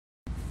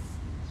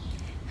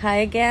Hi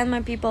again,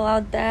 my people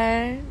out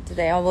there.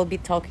 Today I will be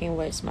talking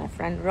with my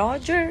friend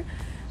Roger,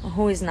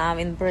 who is now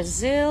in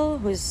Brazil,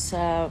 who's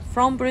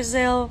from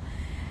Brazil.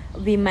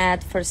 We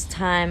met first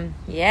time.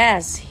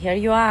 Yes, here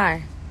you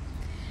are.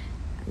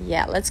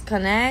 Yeah, let's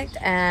connect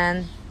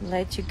and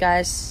let you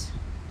guys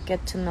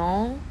get to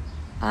know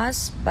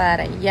us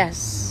better.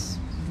 Yes.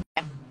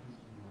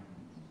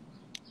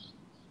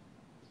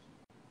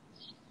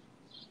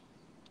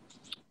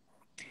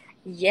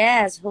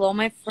 Yes, hello,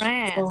 my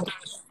friend. Oh,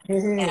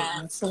 hey,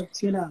 Yeah. what's up,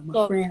 Tina, my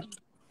So, friend?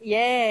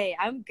 yay,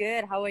 I'm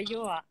good. How are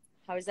you?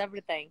 How is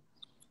everything?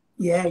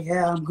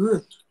 Yeah, I'm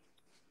good.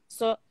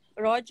 So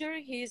Roger,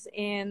 he's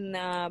in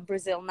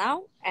Brazil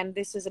now, and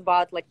this is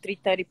about like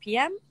 3:30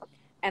 p.m.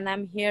 and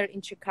I'm here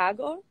in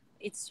Chicago.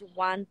 It's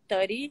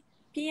 1:30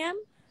 p.m.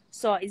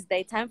 So it's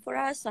daytime for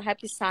us. So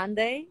happy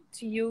Sunday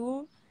to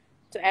you,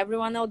 to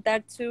everyone out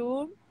there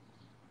too.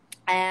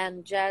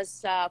 And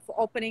just for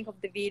opening of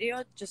the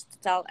video, just to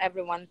tell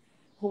everyone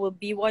who will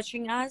be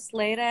watching us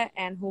later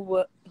and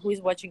who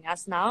is watching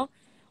us now,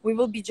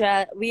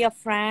 we are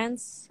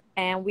friends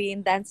and we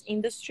in dance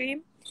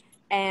industry,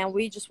 and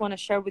we just want to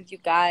share with you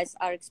guys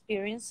our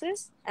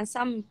experiences and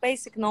some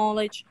basic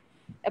knowledge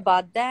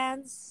about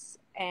dance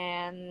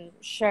and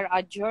share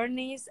our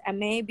journeys, and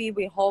maybe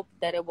we hope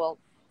that it will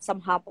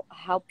somehow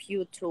help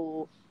you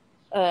to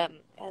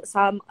um,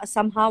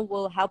 somehow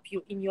will help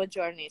you in your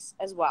journeys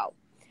as well.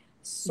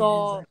 Yeah,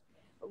 So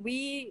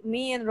exactly.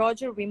 me and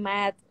Roger, we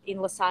met in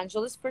Los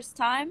Angeles first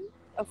time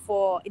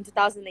for in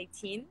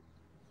 2018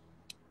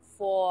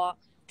 for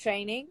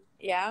training.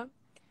 Yeah,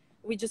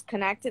 we just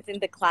connected in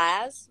the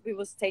class. We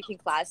was taking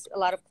a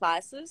lot of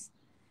classes,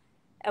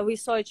 and we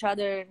saw each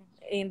other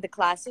in the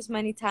classes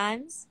many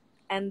times.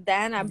 And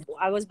then Yeah,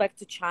 I was back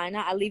to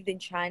China. I lived in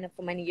China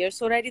for many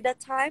years already that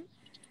time.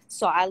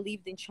 So I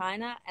lived in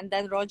China, and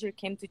then Roger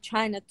came to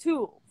China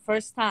too,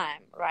 first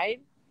time,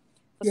 right?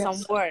 For some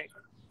yes, work.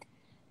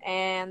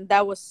 And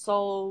that was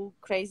so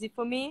crazy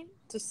for me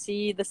to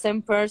see the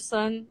same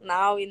person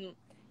now in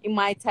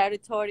my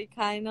territory,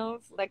 kind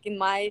of like in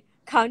my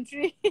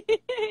country,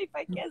 if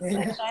I can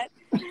say yeah, that.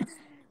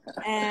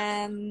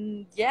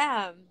 And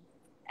yeah,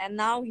 and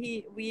now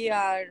he we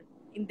are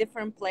in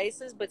different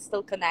places but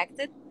still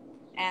connected.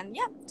 And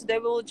yeah, today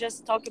we will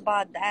just talk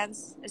about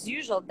dance as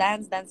usual,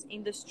 dance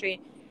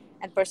industry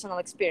and personal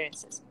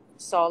experiences.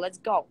 So let's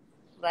go,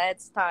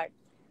 let's start.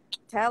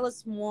 Tell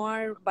us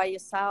more by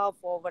yourself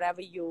or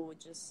whatever you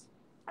just,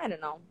 I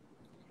don't know,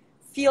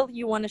 feel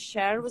you want to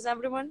share with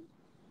everyone.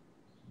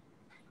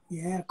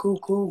 yeah.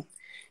 Cool.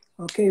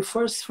 Okay,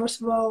 first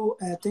of all,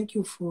 thank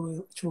you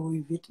for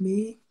to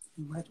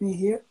invite me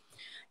here,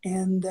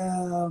 and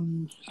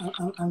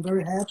I'm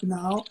very happy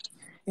now.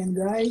 And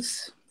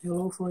guys,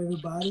 hello for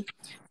everybody.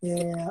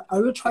 I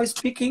will try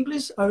speak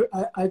English.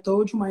 I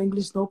told you my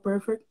English is not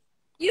perfect.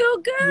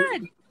 You You,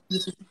 good?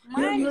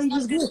 Mine your is English not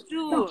is good good.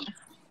 No, too.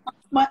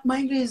 my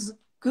English is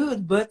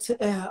good, but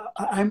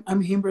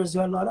I'm here in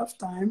Brazil a lot of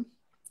time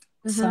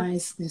Mm-hmm.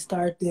 since the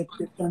start the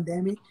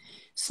pandemic.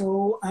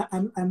 So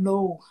I'm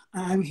no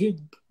I'm here.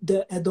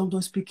 I don't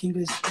speak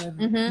English to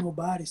Mm-hmm.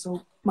 nobody.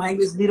 So my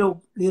English is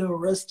little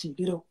rusty,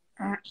 little.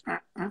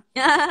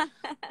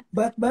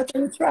 But I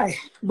will try.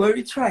 But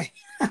we try.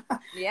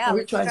 Yeah, I will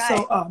let's try.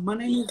 So try. my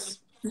name is.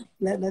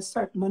 Let's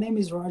start. My name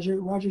is Roger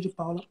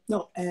Depaula.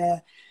 No,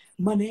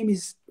 my name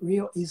is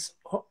real is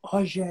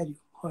Rogério.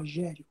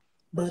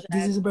 But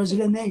this is a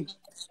Brazilian name.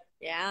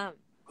 Yeah,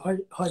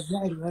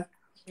 Rogério, né?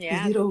 It's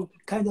yeah, little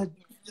kind of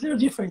little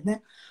different,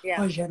 né? yeah.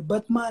 Rogério.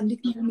 But my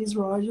nickname is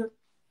Roger,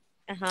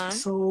 Uh-huh.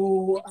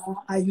 so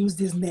I use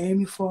this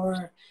name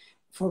for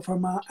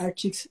my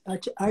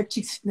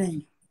artist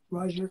name,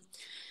 Roger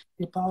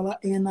De Paula,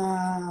 and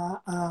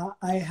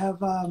I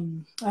have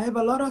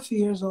a lot of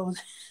years old,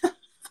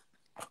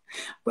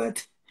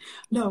 but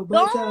no,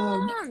 but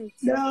Don't,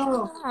 no,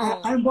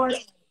 don't. I'm born.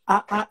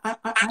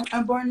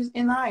 I'm born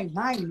in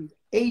nine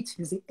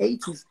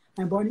 80s.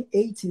 I'm born in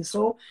 80s,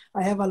 so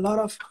I have a lot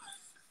of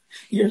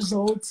years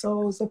old,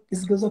 so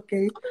it goes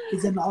okay.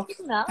 It's enough.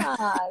 Nah,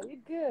 you're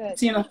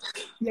good. You know,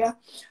 yeah.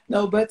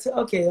 No, but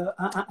okay.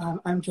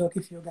 I'm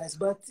joking for you guys,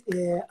 but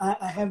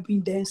I have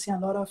been dancing a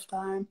lot of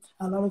time,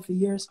 a lot of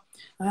years.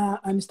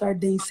 I'm start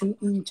dancing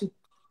into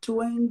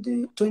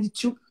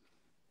 22.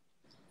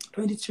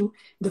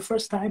 The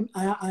first time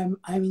I'm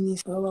in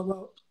this.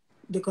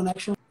 The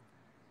connection.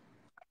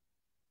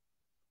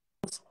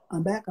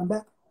 I'm back.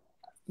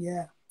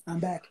 Yeah, I'm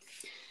back.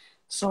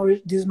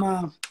 Sorry, this is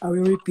my. I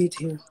will repeat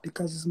here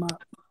because it's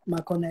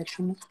my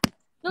connection.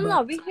 No, no,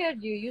 But we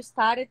heard you. You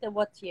started at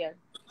what year?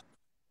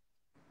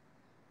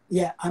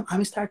 yeah,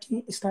 I'm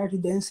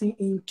started dancing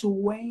in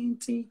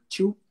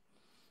 22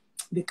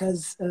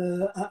 because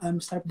I'm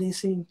start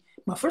dancing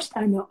my first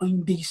time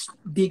on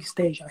big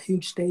stage, a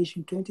huge stage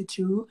in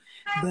 22,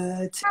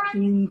 but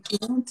in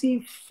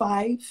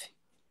 25,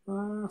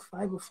 5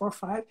 or 4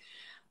 5,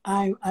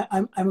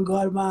 I'm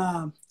got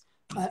my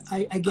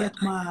I get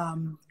my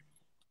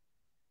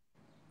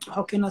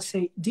how can I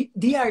say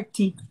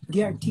DRT.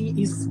 DRT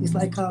is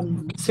like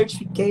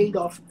certificate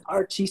of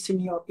artist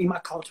in my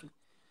country.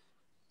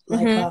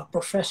 like a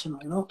professional,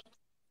 you know.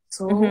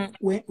 So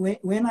Mm-hmm.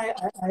 when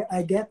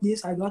I get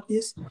this, I got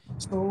this.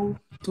 So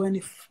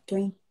 20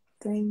 20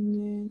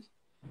 20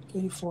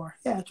 24,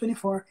 yeah,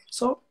 24.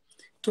 So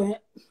 20,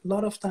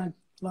 lot of time,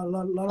 lot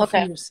of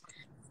Okay. years.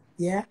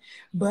 Yeah,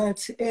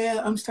 but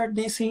I'm start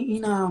dancing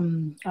in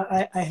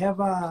I have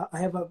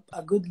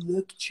a good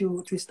look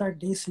to start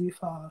dancing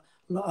with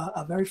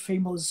a very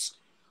famous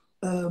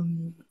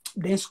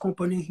dance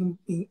company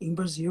in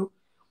Brazil.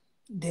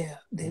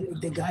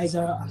 The guys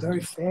are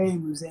very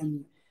famous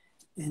and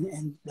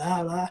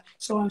blah blah.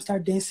 So I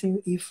start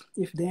dancing if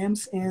them,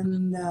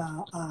 and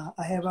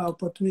I have an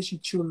opportunity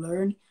to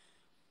learn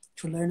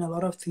a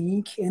lot of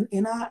things, and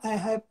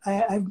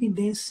I've been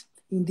dance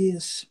in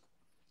this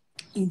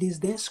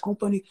dance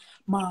company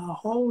my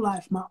whole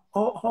life, my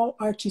whole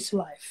artist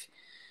life.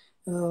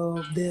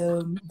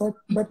 The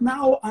but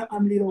now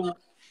I'm little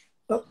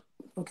oh,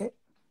 okay.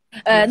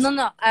 No, Yes.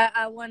 no.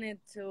 I wanted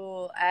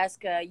to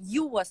ask.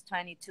 You was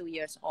 22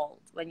 years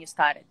old when you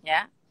started,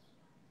 yeah?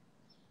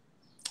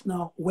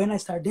 No, when I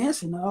start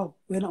dancing, no,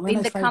 when In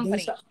I the start dancing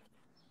company.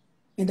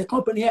 in the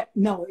company, yeah,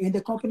 no, in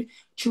the company,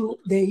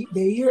 the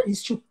year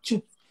is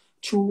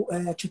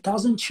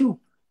 2002,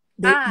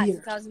 the Ah, year.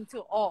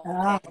 2002. Oh,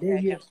 Ah, okay, the okay,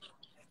 okay. year.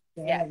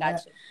 Yeah, Yeah, yeah.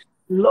 gotcha.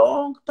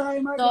 Long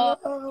time So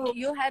ago.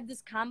 you had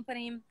this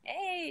company.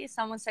 Hey,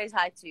 someone says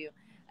hi to you.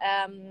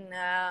 Um,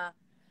 uh,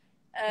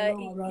 Hello,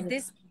 my brother.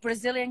 this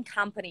Brazilian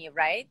company,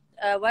 right?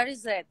 What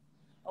is it?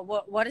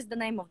 What is the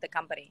name of the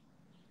company?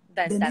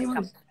 That's The dance name of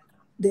company.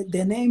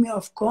 the name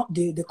of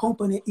the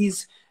company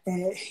is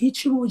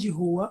Ritmo de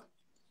Rua,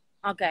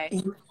 Okay.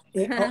 in,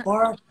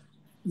 or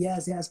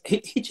yes, yes,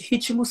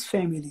 Ritmos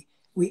family.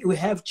 We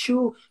have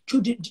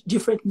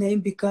different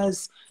names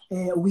because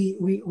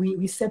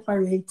we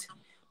separate,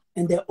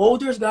 and the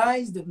older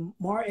guys, the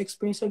more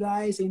experienced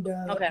guys, and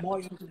the Okay, more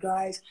younger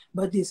guys.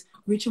 But this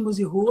Ritmos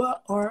de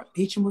Rua or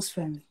Ritmos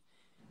family.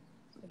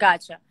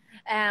 gotcha.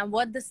 And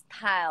what the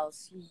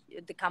styles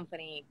the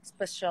company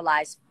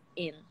specialize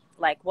in?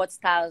 Like what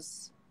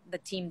styles the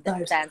team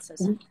Types.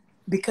 dances?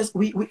 Because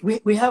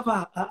we have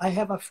I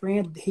have a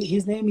friend.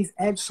 His name is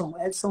Edson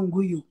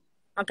Guyu.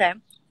 Okay.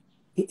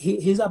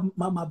 He's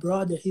my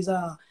brother. He's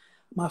a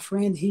my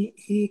friend.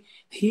 He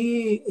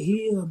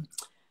he um,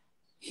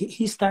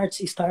 start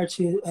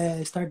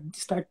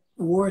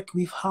work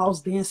with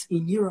house dance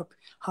in Europe,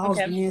 house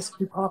Okay. dance,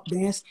 hip hop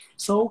dance.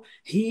 So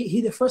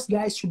he the first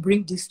guys to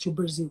bring this to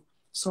Brazil.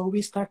 So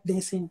we start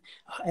dancing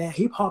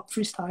hip hop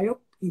freestyle,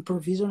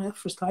 improvisational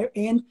freestyle,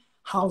 and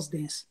house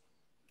dance.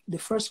 The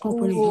first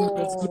company here in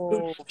Brazil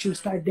Ooh. to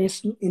start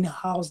dancing in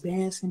house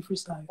dance and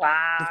freestyle. The,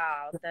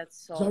 Wow,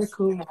 that's so very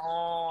cool, strong.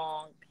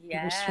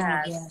 very strong.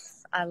 Yeah,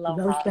 Yes, I love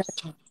very house.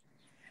 special,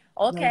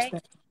 very Okay,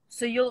 special.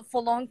 so you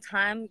for a long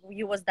time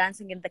you was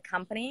dancing in the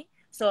company.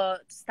 So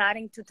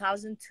starting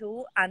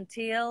 2002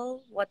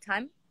 until what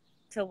time?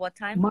 Till what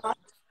time? My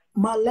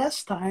my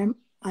last time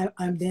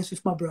I'm dancing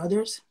with my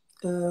brothers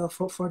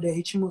for the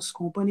HMOS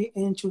company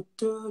in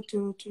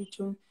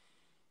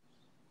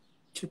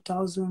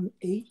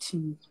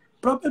 2018.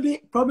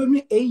 Probably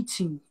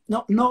 18.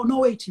 No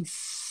 18.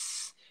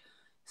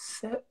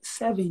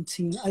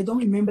 17. I don't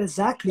remember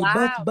exactly,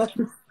 Wow, but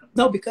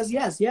no, because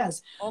yes.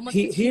 almost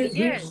He 15 here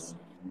he years.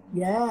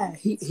 yeah,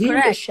 It's he in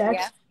the correct. chat.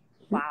 Yeah.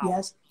 Wow.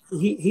 Yes,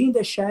 he in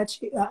the chat.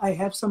 I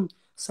have some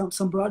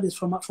brothers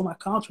from my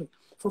country,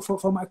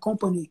 for my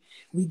company.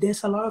 We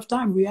dance a lot of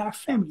time. We are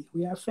family.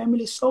 We are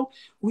family. So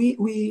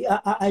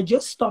I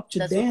just stopped to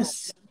That's so cool.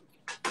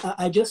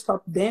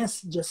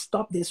 dance. Just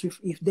stop this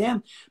with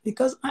them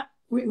because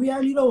we are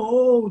a little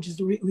old.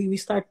 Just we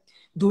start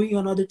doing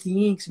another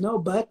things, you know.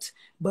 But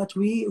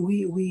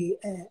we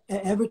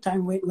every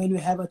time when we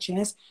have a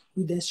chance,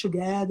 we dance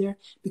together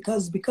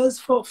because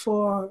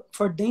for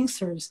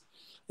dancers.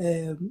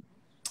 Um,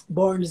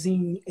 Born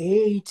in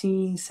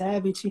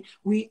 1870,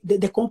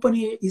 the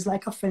company is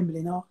like a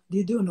family, no?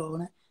 Did you know,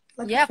 né?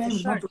 Like a Yeah, for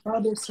family, my sure.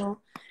 brother. So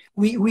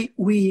we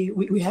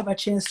have a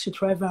chance to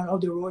travel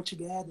around the world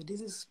together.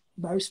 This is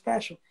very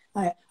special.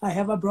 I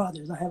have a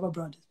brothers. I have a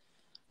brother.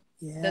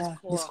 That's Yeah,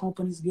 this cool.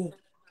 company is good.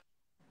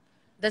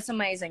 That's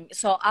amazing.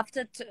 So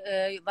after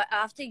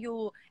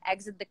you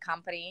exit the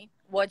company,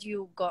 what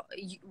you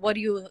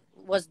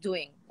was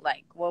doing?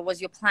 Like, what was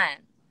your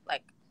plan?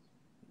 Like,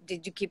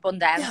 did you keep on Yeah.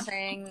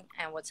 dancing?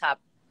 And what's up?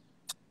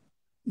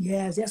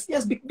 Yes.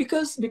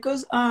 Because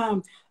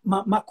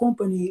my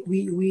company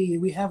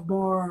we have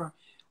more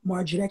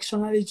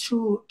directionality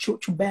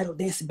to battle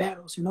dance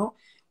battles. You know,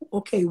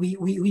 okay,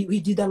 we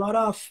did a lot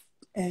of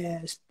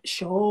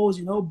shows.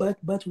 You know,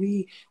 but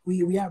we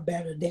are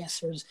better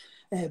dancers,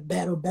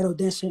 battle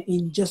dancer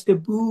in just the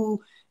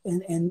boo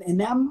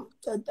and I'm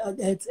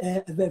it's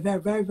a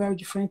very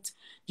different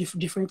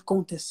different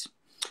contests.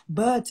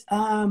 But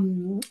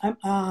I'm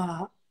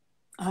a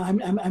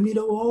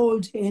little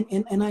old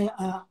and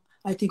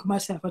I think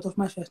myself out of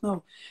myself.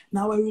 No,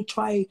 now I will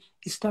try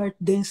to start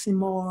dancing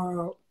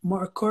more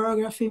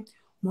choreography,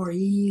 more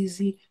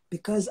easy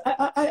because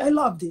I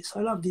love this.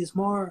 I love this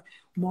more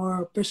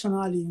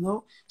personally, you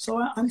know.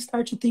 So I'm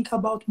start to think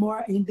about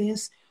more in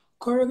dance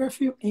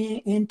choreography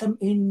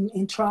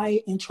and try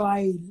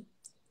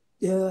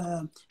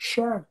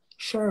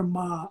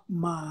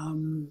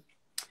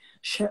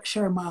share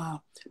share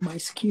my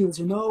skills,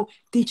 you know,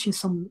 teaching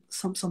some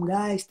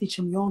guys,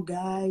 teaching young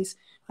guys.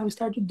 I will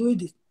start to do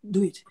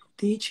it,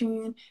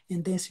 teaching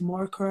and dancing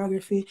more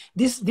choreography.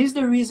 This is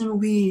the reason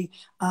we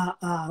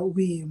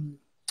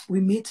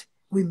met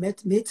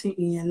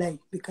in LA,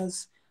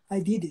 because I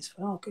did this.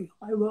 Okay,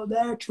 I go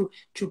there to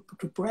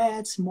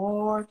practice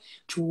more,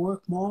 to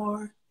work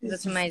more.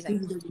 That's This amazing.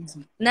 is the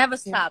reason. Never Yeah,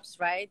 stops,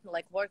 right?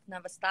 Like work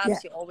never yeah.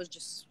 stops. You always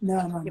just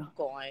No, no, keep no.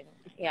 going.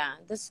 Yeah,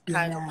 this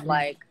kind of Yeah, yeah,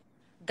 like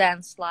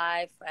dance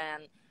life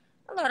and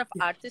a lot of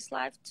yeah, artist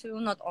life too,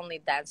 not only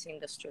dance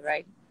industry,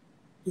 right?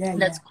 yeah,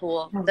 That's yeah.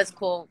 cool. No, That's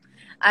cool.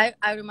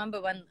 I remember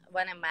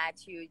when I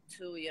met you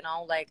too, you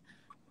know, like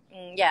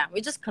yeah,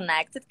 we just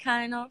connected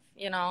kind of,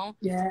 you know.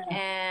 yeah.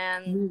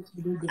 And You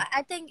do good.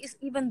 I think it's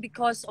even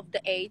because of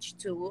the age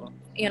too,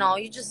 you know,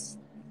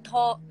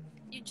 talk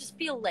you just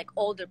feel like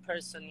older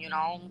person, you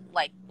know,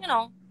 like, you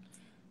know,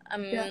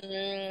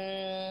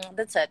 Yeah,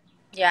 that's it.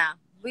 Yeah,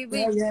 we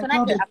yeah, yeah. No,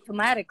 connected but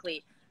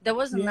automatically. There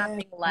wasn't yeah,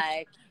 nothing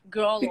like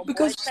girl or boy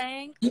because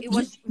thing. It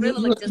was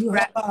really you like just you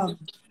have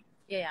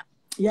yeah,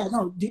 yeah,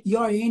 no,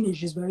 your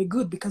energy is very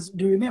good, because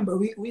do you remember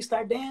we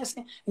start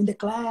dancing in the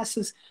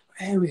classes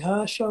and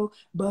rehearsal,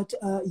 but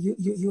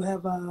you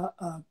have a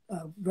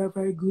very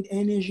very good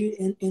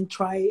energy, and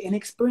try and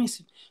experience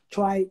it.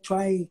 Try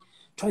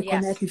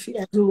connect yes,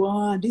 with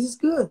everyone. This is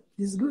good.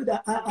 This is good.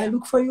 I yeah,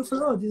 look for you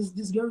for all.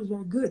 This girl is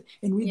very good,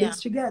 and we yeah.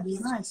 dance together.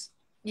 It's nice.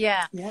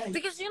 Yeah, Yeah,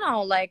 because you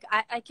know, like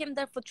I came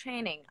there for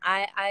training.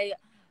 I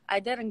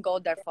didn't go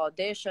there for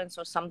auditions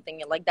or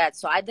something like that.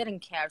 So I didn't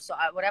care. So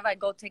whatever I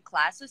go take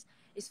classes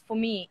is for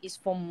me, is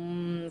for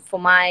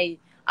my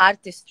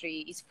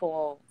artistry, is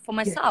for yeah,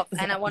 myself, and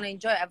I exactly. want to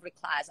enjoy every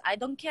class. I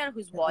don't care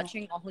who's Yeah,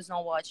 watching or who's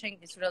not watching.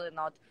 It's really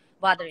not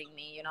bothering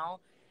me, you know.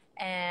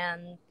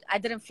 And I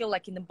didn't feel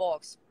like in the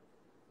box.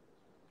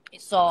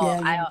 So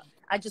yeah, yeah,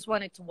 I just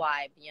wanted to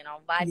vibe, you know,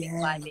 vibing,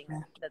 yeah, vibing. yeah.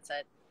 That's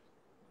it.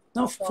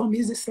 No, So for me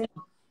it's the same.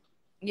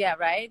 yeah,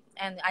 right.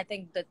 And I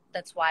think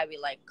that's why we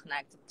like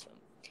connected too.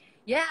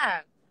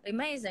 Yeah,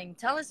 amazing.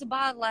 Tell us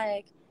about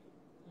like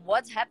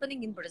what's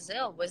happening in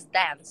Brazil with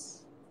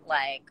dance,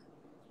 like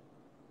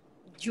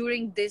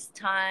during this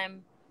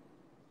time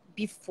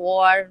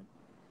before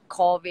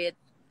COVID,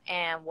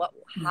 and what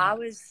Yeah,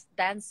 how is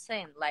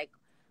dancing? Like,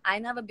 I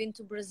never been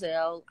to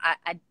Brazil.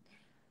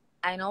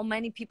 I know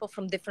many people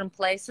from different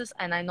places,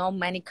 and I know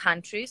many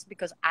countries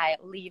because I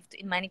lived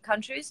in many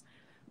countries,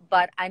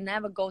 but I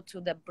never go to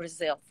the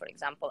Brazil, for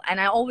example. And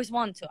I always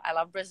want to. I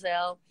love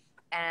Brazil,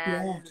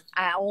 yeah. and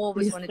I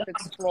always Please, wanted to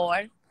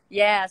explore.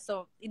 Yeah,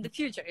 so in the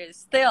future, it's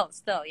still,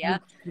 yeah.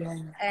 yeah.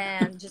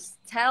 And just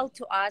tell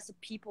to us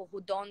people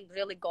who don't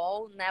really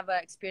go, never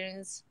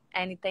experience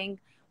anything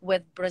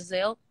with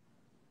Brazil.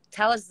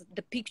 Tell us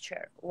the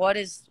picture. What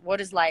is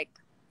it like,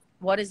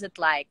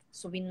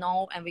 so we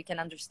know and we can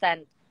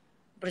understand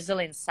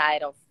Brazilian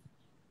side of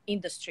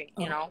industry,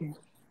 you know? Okay.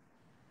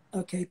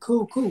 Okay,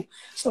 cool, cool.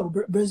 So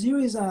Brazil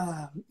is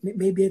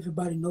maybe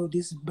everybody know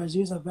this.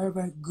 Brazil is a very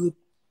very good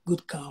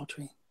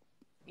country,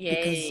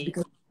 Yay.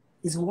 because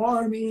it's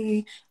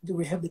warming.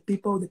 We have the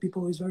people. The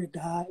people is very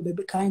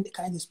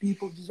kindest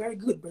people. It's very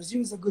good.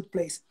 Brazil is a good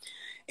place.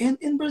 And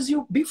in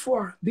Brazil,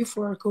 before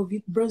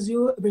COVID,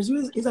 Brazil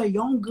is a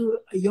young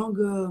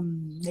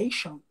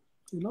nation.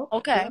 You know,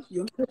 Okay. yeah,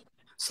 young.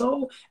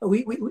 So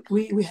we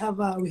have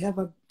a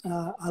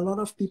lot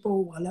of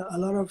people, a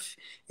lot of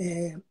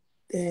uh,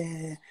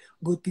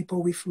 good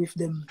people with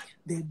them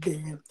the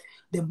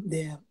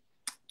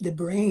the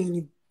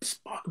brain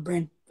spark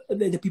brain.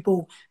 The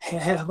people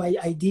have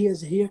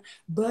ideas here,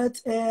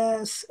 but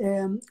as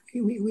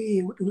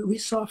we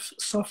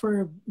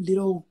suffer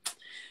little,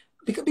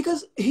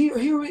 because here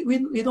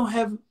we don't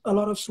have a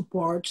lot of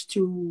support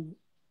to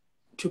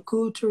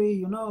culture,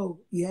 you know,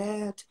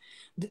 yet.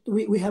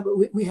 We had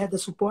the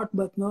support,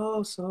 but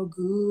no so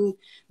good.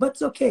 But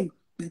it's okay.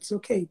 It's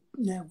okay.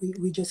 Yeah,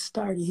 we just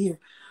started here.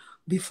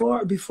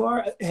 Before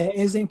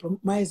example,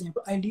 my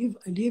example, I live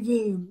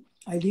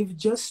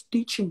just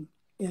teaching.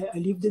 I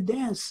live the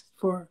dance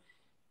for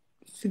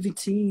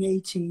 15,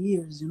 18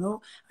 years, you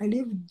know. I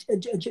live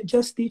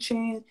just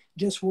teaching,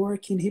 just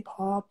working hip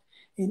hop,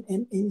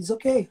 and it's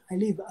okay. I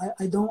live.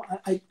 I don't.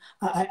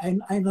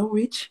 I'm not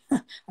rich.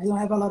 I don't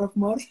have a lot of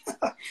money,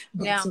 but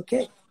it's Yeah.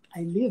 okay.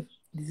 I live.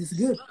 This is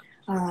good.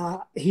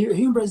 Here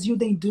in Brazil,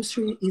 the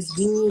industry is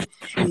good.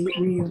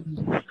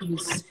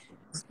 Is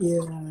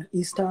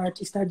start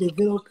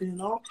developing, you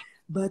know.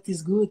 But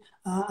it's good.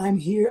 I'm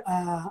here.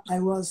 I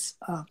was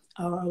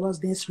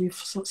dancing with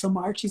some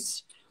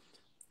artists,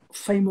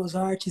 famous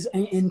artists,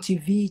 and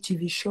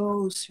TV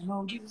shows. You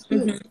know, this is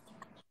good. Hmm.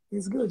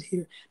 It's good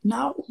here.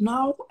 Now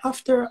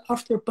after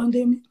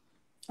pandemic,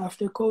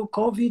 after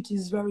COVID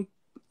is very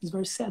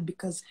sad,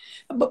 because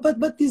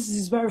but this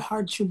is very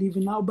hard to live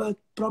in now. But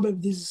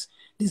probably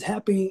this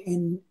happening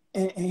in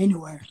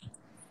anywhere.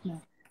 Yeah.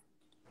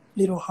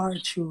 Little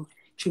hard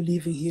to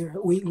living here.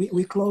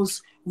 We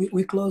close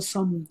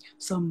some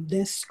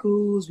dance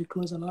schools. We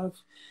close a lot of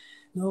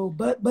no,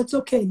 but it's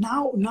okay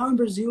now in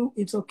Brazil.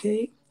 It's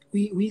okay.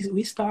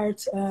 We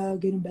start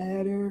getting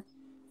better.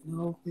 You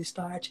know, we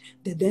start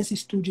the dance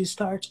studio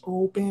starts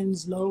open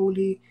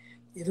slowly.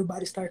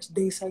 Everybody starts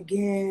dance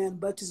again,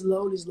 but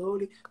slowly,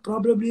 slowly.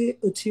 Probably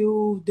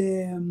until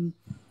the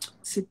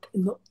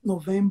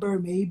November,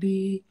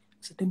 maybe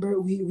September.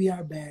 We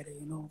are better,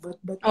 you know.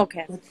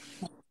 Okay. But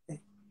okay.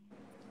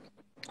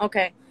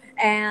 Okay.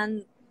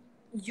 And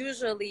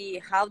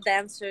usually, how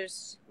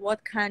dancers,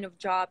 what kind of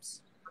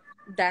jobs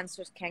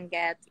dancers can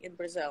get in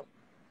Brazil?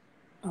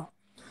 Oh.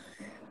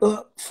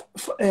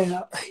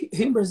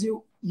 Here in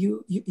Brazil,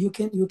 you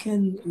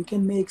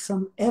can make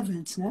some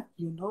events, né?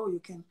 You know, you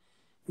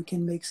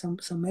can make some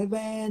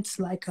events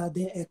like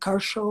the car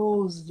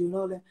shows, you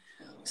know,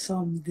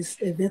 some this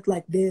event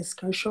like this,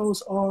 car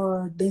shows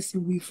or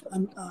dancing with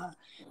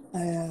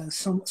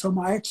some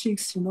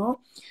artists, you know,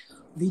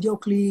 video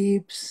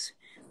clips.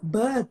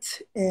 But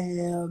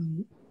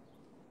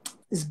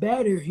it's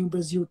better in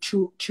Brazil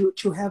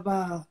to have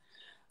a,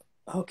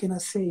 how can I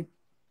say,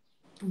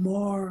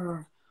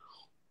 more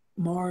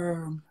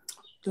more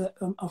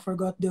I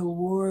forgot the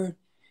word,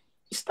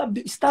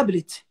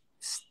 stability.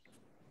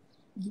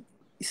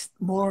 It's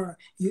more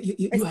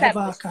you have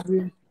a Established.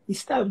 career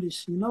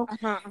established, you know.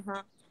 Uh-huh,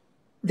 uh-huh.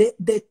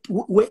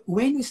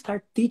 When you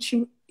start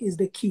teaching is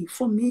the key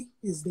for me,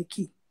 is the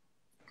key.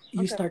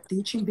 You Okay. start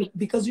teaching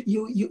because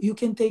you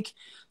can take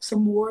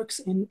some works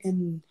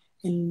in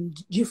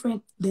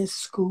different dance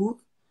school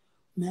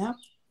now,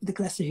 the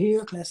class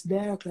here, class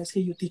there, class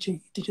here, teach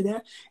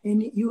there,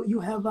 and you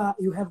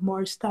have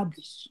more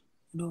established,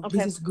 you know.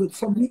 This Okay. is good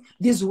for me,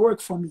 this work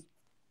for me,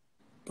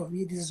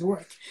 this is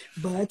work.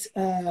 But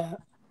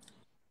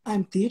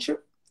I'm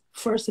teacher.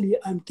 Firstly,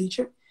 I'm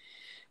teacher.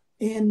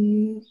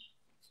 In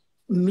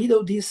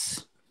middle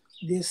this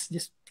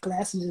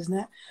classes is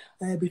not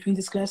between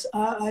this class,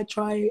 I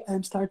try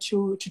and start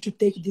to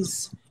take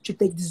this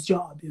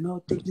job, you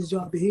know, take this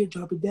job here,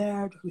 job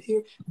there, job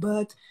here.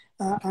 But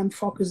I'm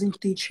focusing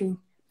teaching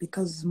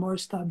because it's more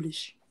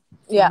established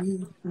for Yeah.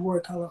 me.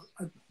 Work a lot,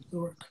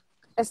 work.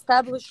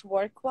 Established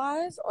work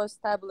wise or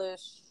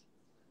established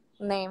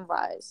name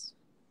wise?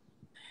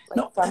 Like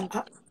No, from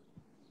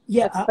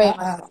yeah, like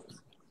famous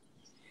ones.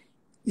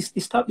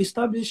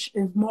 establish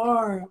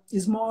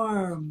is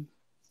more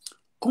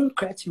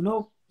concrete, you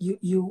know.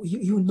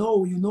 You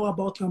know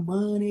about your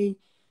money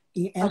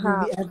in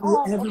Uh-huh.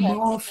 Oh, every okay.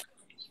 month,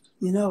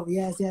 you know.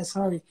 Yes,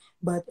 sorry,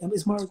 but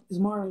it's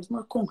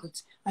more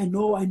concrete. I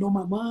know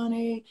my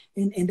money,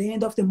 and in the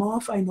end of the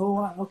month I know,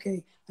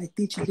 okay, I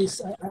teach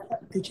this, I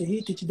teach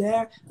here, teach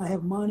there, I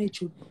have money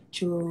to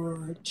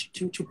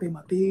pay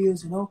my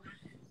bills, you know.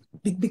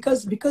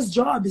 Because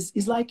job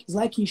is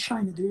like in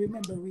China. Do you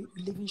remember we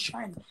live in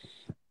China?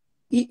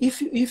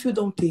 If you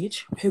don't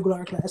teach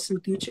regular class, you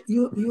teach,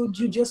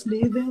 you just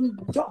live in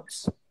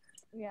jobs.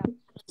 Yeah.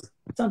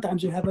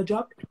 Sometimes you have a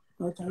job,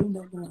 but I don't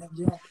have a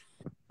job.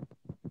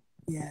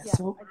 Yeah, Yeah,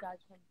 so I got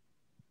you.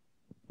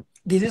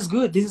 this is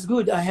good. This is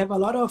good. I have a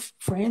lot of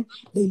friends.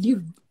 They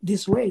live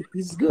this way.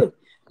 This is good,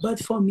 but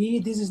for me,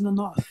 this is not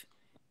enough.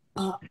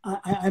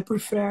 I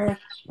prefer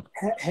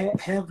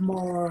have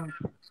more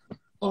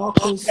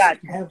focus,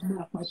 Got you. have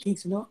more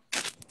things. You know.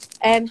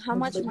 And how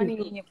But, much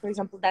money, for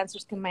example,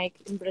 dancers can make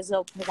in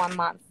Brazil per 1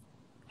 month?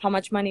 How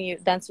much money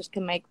dancers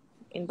can make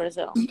in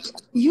Brazil?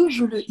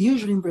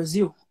 usually in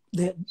Brazil,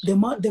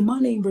 the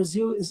money in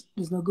Brazil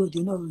is not good.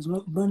 You know,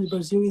 money in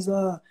Brazil is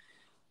a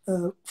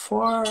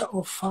 $4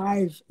 or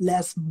 $5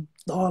 less.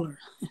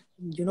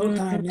 You know,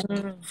 time, yeah?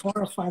 Mm-hmm. 4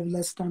 or 5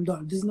 less time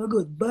dollar. This is not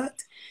good. But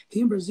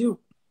here in Brazil,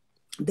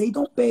 they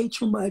don't pay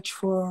too much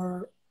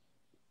for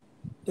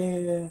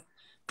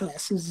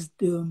classes,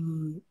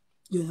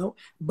 you know.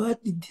 But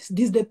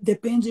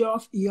depends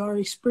of your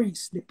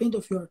experience, depend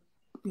of your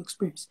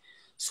experience.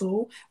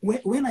 So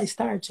when I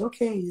start,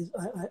 okay,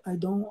 I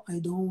don't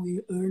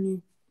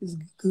earn is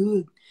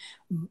good.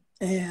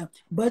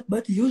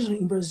 But usually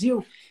in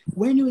Brazil,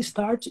 when you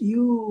start,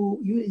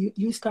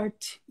 you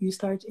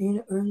start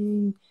in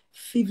earning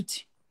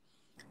 50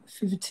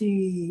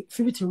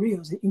 50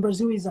 reals. In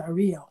Brazil is a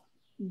real.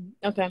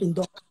 Okay. In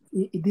dollar,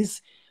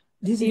 this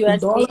in USD?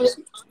 dollar,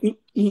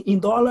 in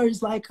dollar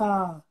is like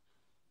a,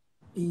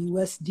 in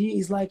USD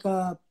is like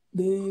a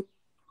the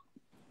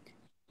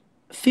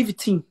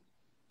 15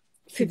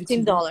 15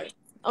 15. dollars.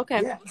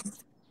 Okay. Yeah,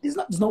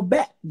 it's not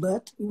bad.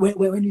 But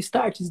when you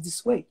start, it's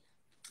this way,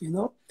 you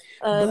know.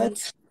 Um,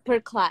 But per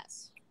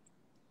class.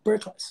 per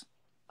class,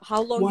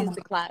 How long one is hour,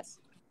 the class?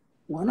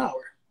 1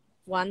 hour.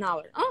 1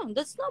 hour. Oh,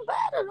 that's not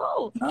bad at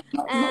all.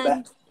 Not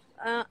bad.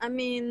 And I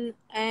mean,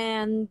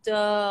 and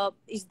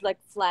is like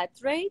flat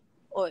rate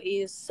or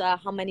is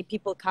how many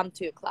people come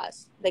to your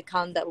class? They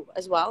count that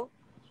as well.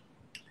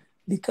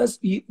 Because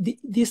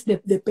this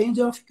depends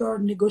of your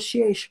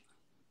negotiation.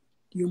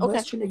 You Okay.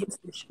 must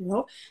negotiate. You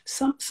know,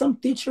 some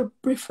teacher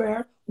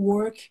prefer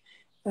work.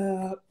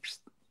 Uh,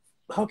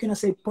 how can I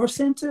say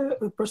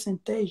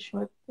percentage?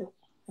 Right?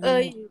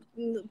 I don't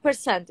know.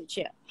 Percentage,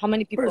 yeah. How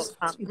many people First,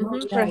 come per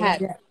yeah, yeah,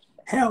 head? yeah.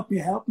 Help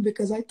me,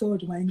 because I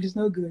told you my English is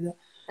no good.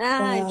 Ah,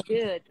 Uh, it's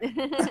good.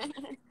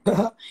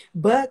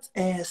 but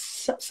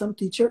some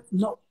teacher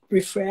not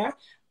prefer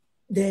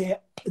the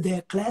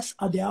class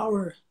at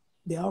the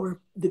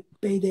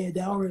pay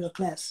the hour of the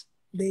class.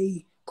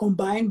 They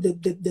combine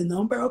the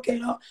number. Okay,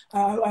 no,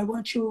 I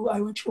want you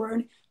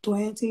earn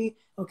 20.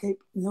 Okay,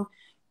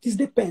 this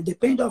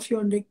depend of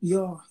your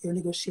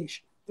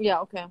negotiation. Yeah,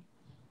 okay.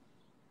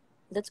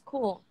 That's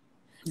cool.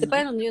 You know,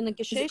 Depending on your is it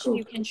negotiation, cool?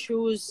 you can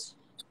choose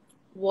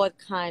what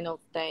kind of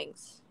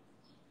things,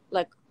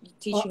 like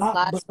teaching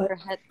class But per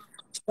head.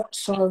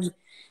 sorry,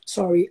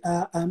 sorry.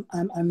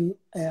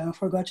 I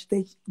forgot to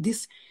take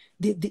this.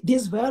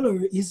 This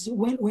value is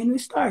when we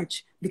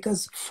start,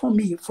 because for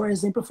me, for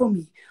example, for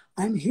me,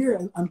 I'm here.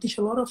 I'm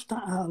teaching a lot of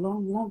time, a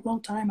long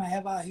time. I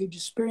have a huge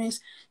experience,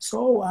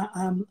 so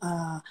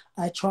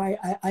I try.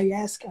 I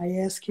ask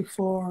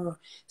for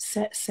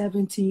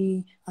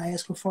 17. I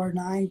ask for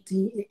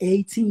 19,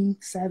 18,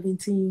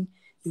 17.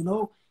 You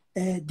know,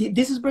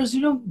 this is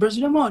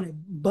Brazilian money,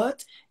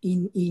 but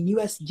in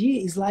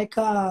USD is like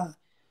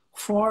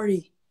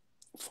 40,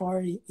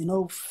 40,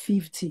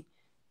 50,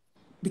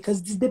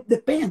 because this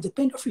depend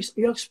of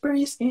your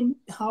experience and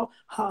how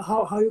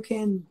you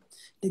can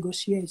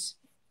negotiate.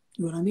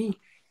 You know what I mean?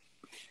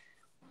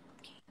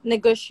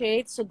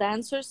 Negotiate. So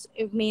dancers,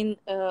 I mean,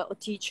 or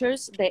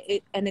teachers,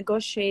 they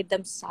negotiate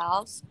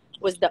themselves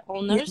with the Yeah,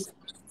 owners.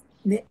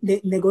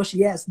 negotiate.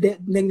 Yes, the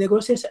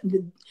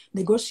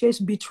negotiations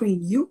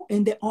between you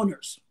and the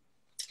owners.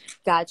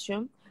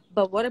 Gotcha.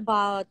 But what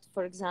about,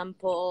 for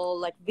example,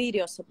 like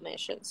video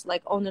submissions?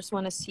 Like owners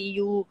want to see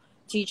you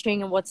teaching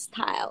in what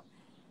style.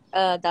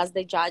 Does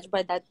they judge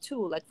by that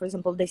too? Like, for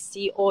example, they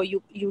see, oh,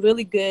 you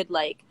really good,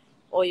 like,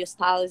 oh, your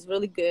style is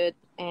really good,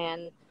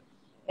 and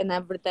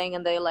everything,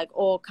 and they're like,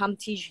 oh, come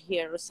teach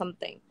here or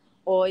something.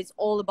 Or it's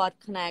all about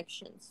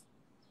connections.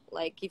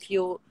 Like, if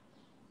you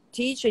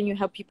teach and you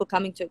have people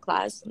coming to a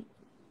class,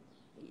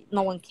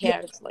 no one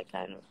Yeah, cares. Like,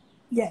 kind of.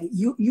 yeah.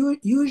 You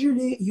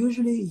usually you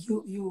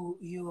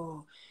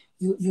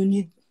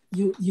need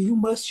you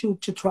must to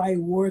try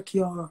work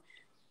your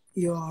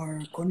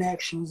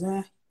connections.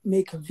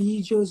 Make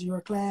videos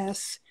your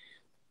class.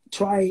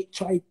 Try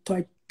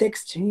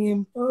text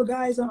him. Oh,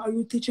 guys, are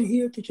you teaching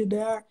here, teaching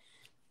there?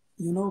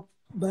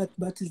 But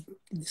it's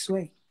this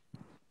way.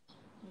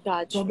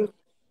 Gotcha. Probably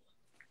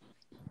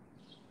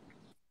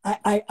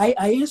I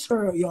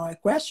answer your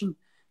question,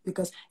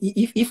 because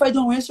if I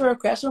don't answer a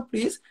question,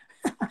 please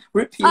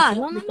repeat. Ah,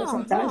 no, no, Because no,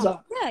 sometimes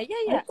no. Yeah, yeah,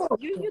 I yeah.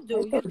 told you, You I do,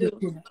 you told you.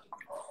 do.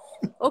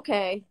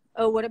 Okay.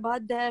 What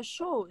about the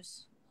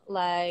shows?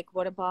 Like,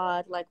 what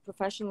about like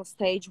professional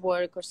stage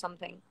work or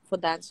something for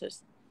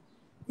dancers?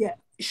 Yeah,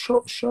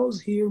 shows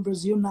here in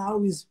Brazil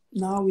now is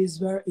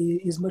very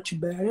is much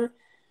better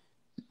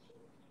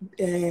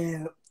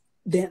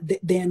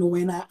than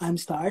when I'm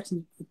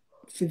starting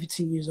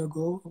 15 years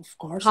ago, of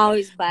course. How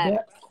is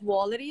better? But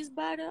Quality is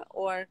better,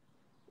 or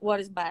what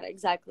is better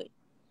exactly?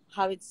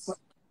 How it's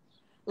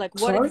like,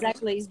 what sorry,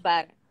 exactly is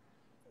better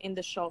in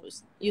the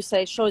shows? You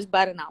say show is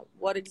better now.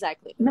 What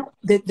exactly? no,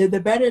 the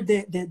better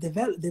the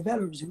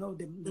values,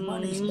 the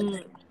money is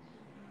better.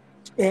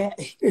 Mm. Here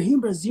in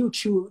Brazil,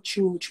 to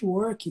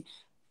work,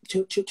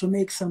 to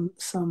make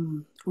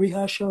some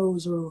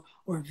rehearsals or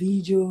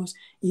videos,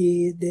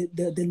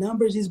 the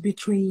numbers is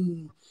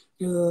between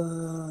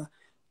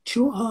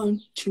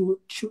 200 to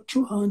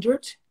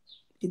 200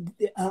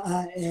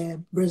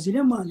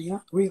 Brazilian money, yeah,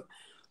 real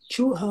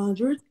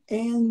 200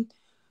 and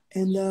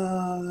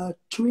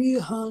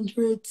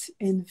 300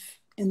 and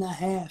a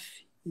half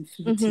and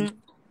 50.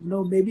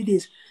 Mm-hmm. Maybe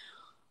this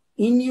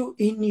in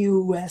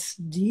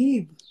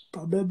USD,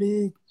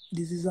 probably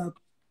this is a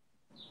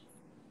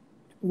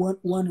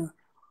one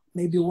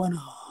maybe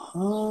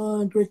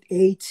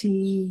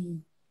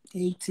 180,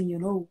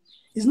 18.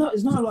 It's not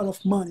a lot of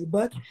money,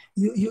 but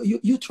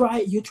you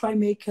try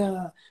make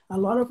a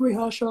lot of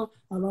rehearsal,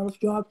 a lot of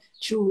job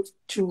to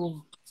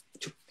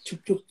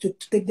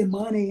take the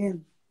money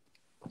in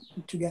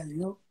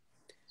together.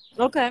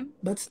 Okay.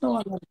 But it's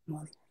not a lot of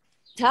money.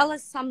 Tell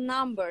us some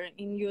number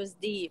in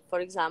USD, for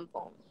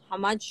example. How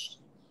much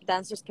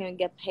dancers can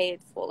get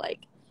paid for,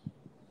 like,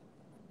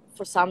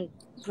 for some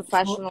For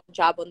professional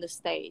job on the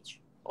stage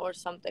or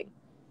something?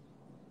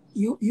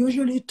 you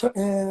usually in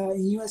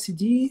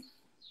USD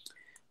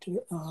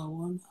to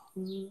one.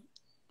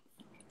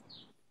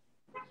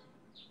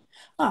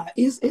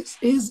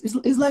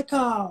 It's like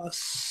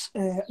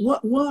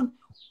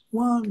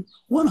one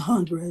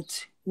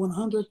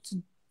 100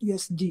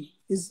 USD.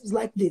 It's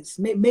like this.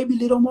 Maybe a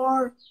little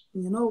more,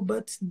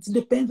 but it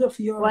depends of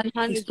your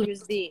 100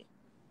 experience. USD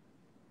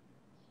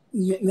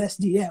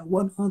USD, yeah,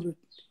 100,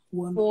 for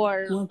one,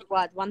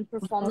 what? One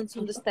performance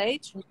on the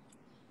stage?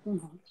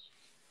 100.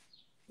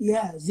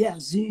 Yes,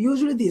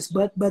 usually this,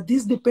 but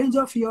this depends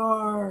of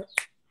your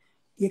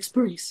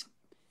experience.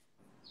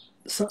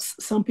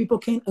 Some people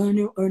can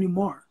earn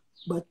more,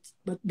 but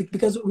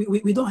because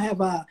we don't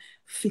have a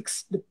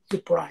fixed the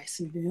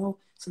price.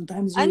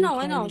 Sometimes I you know,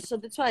 I try know. to. So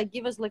that's why I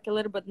give us like a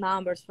little bit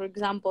numbers. For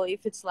example,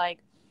 if it's like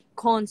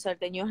concert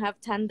and you have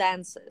 10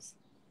 dances,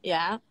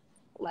 yeah,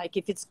 like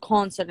if it's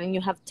concert and you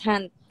have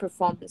 10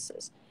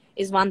 performances,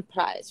 is one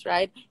price,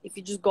 right? If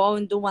you just go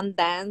and do one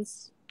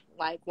dance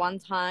like one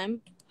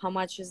time, how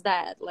much is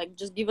that? Like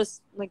just give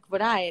us like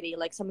variety,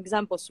 like some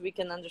examples so we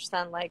can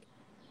understand like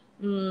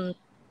mm,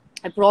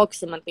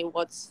 approximately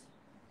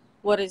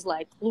what is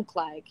like look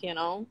like, you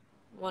know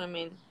what I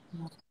mean?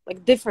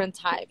 Like different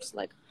types,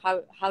 like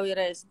how it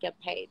is get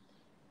paid.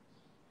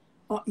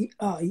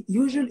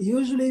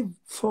 Usually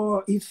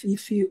for if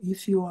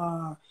you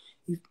are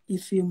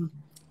if you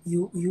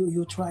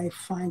try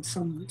find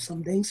some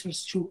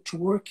dancers to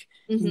work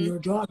in Mm-hmm. your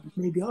job,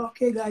 maybe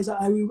okay guys,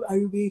 I will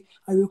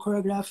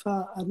choreograph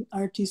an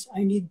artist,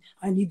 I need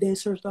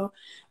dancers now.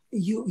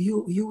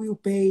 You will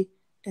pay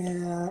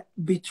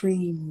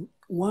between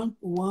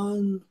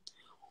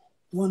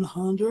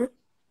 100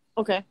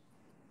 Okay.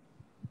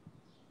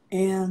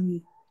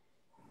 and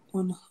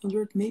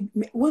 100, maybe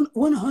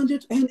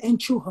 100 and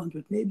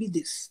 200, maybe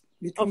this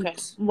between Okay.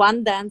 this.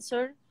 One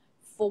dancer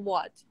for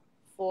what?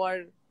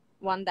 For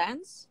one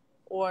dance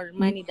or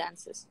many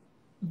dances?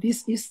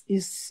 This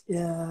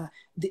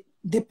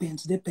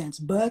depends,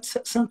 but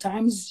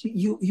sometimes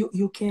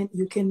you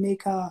can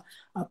make a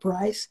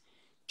price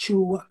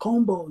to a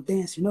combo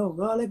dance,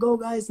 well, let go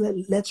guys,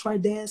 let's try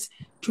dance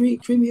three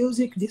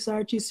music, this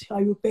artist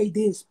I will pay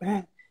this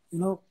man, you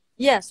know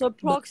Yeah, so but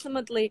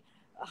approximately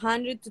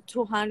 100 to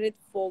 200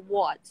 for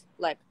what?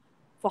 Like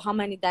for how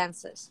many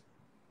dances?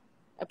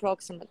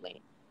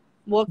 Approximately.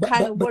 What but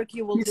kind but of but work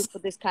you will do this for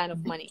this kind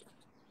of money?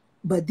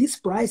 but this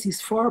price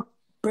is for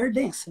per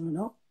dance,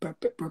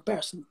 per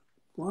person.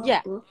 One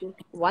Yeah,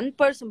 one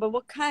person, but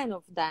what kind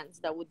of dance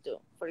that would do,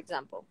 for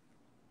example?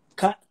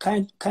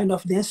 kind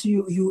of dance,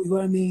 you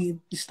I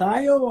mean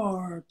style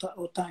or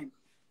time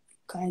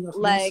kind of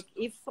dance. Like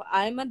if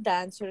I'm a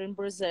dancer in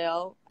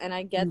Brazil and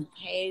I get Mm.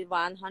 paid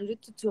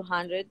 100 to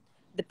 200,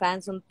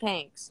 depends on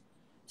things.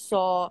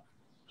 So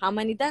how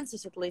many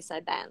dances at least I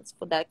dance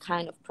for that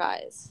kind of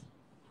price?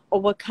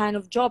 Or what kind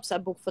of jobs I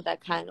book for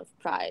that kind of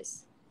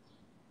price?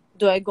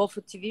 Do I go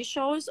for TV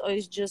shows or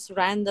is just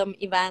random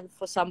event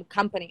for some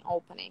company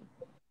opening?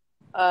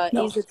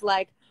 No, Is it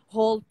like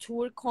whole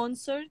tour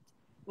concert,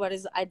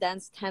 whereas I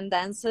dance 10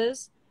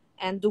 dances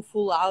and do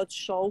full out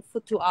show for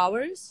 2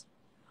 hours?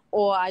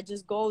 Or I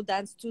just go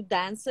dance two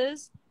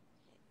dances,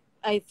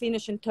 I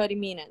finish in 30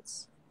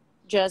 minutes.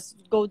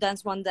 Just go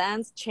dance one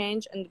dance,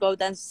 change, and go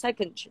dance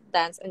second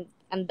dance,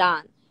 and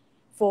done.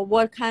 For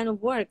what kind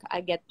of work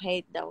I get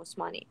paid those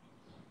money?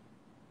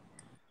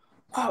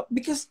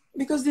 because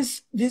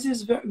this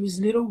is very is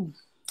little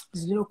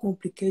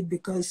complicated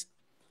because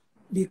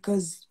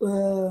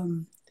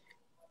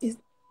it,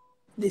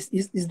 this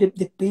is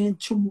depend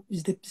to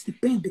is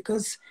depend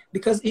because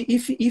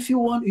if you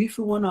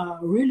want a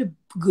really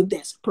good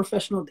dance,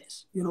 professional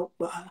dance,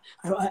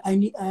 I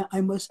need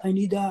I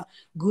need a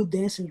good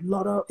dance, a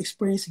lot of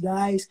experienced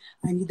guys,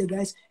 I need the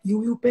guys, you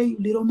will pay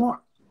little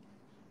more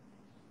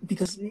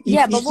because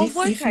Yeah, but what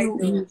work if I you,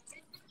 do?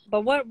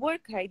 But what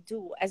work I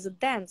do as a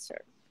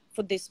dancer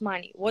for this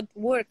money? What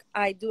work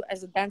I do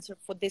as a dancer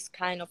for this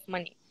kind of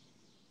money?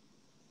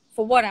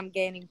 For what I'm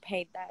getting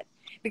paid that?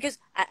 Because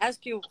I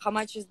ask you how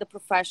much is the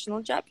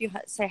professional job? You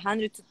say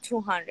 100 to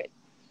 200.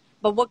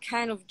 But what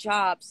kind of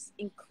jobs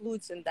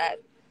includes in that?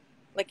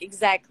 Like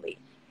exactly.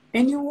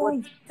 and you What?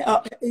 won't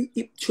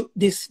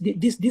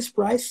this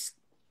price,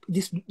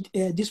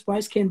 this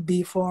price can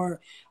be for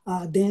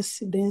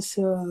dance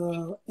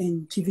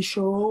and TV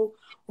show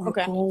or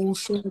Okay.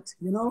 concert,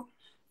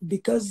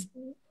 because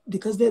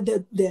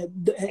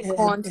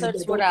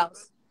Concerts. What don't,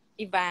 else?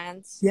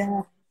 Events.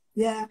 yeah,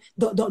 yeah,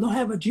 don't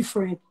have a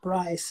different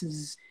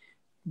prices,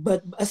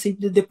 but I see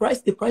the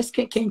price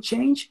can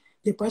change.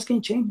 The price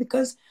can change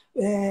because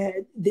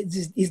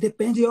it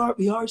depends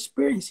your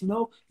experience.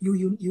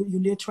 You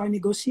need to try and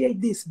negotiate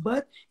this,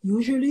 but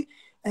usually,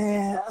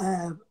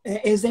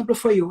 example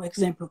for you,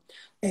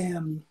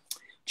 um,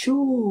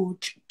 to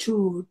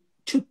to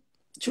to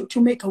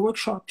to make a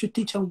workshop, to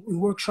teach a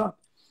workshop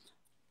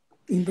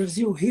in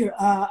Brazil here.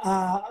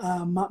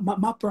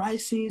 My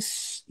price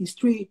is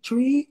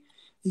three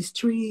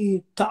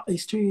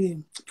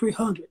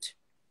 300.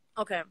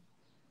 Okay.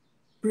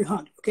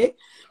 300, okay,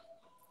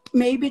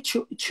 maybe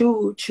to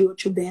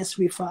dance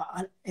with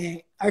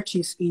a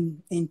artist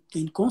in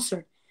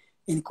concert,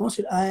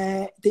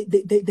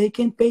 they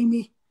can pay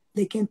me,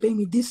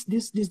 this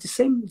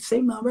the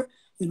same number,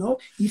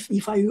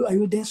 if I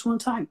will dance one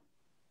time,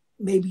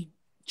 maybe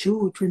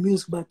 2 3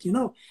 music, but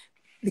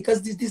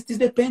because this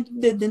depends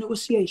the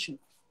negotiation.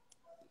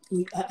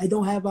 I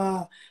don't have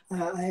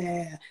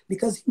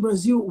because in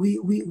Brazil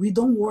we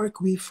don't work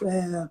with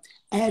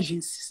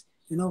agencies,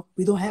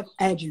 we don't have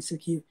agents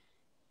here,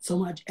 so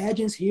much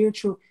agents here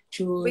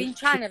But in to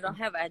China, don't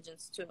have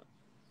agents too.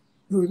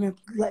 remember,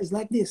 it's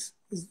like this.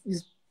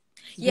 It's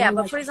Yeah, more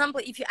but like for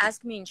example, if you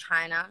ask me in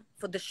China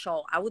for the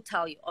show, I would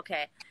tell you,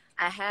 okay,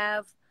 I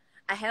have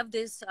I have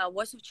this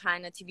Voice of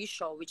China TV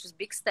show, which is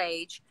big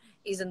stage,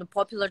 is in the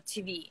popular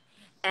TV,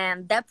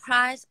 And that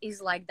price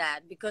is like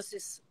that because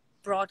it's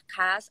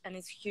broadcast and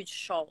it's huge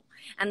show.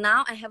 And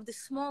now I have this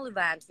small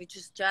event which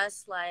is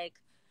just like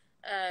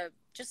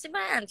just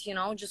event, you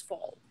know, just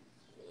for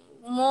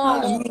more Yeah,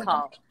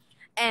 local,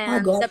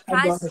 and the I got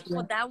price it.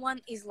 for Yeah. that one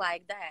is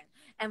like that.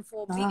 And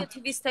for bigger Ah,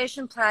 TV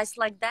station, price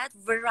like that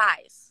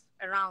varies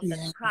around that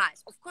yeah,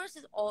 price. Of course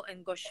it's all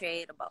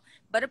negotiable,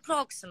 but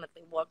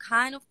approximately what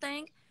kind of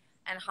thing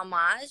and how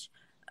much,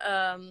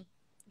 um,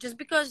 just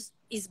because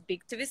it's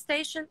big TV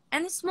station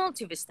and it's small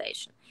TV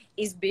station,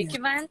 it's big yeah,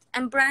 event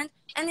and brand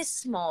and it's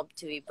small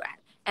TV brand,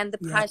 and the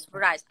yeah, price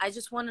varies. I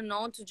just want to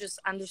know to just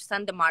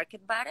understand the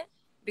market better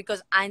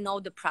because I know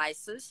the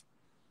prices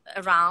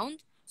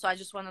around. So I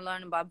just want to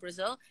learn about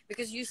Brazil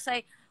because you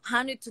say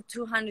 $100 to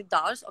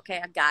 $200. Okay,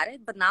 I got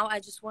it. But now I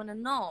just want to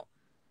know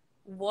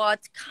what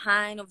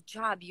kind of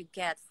job you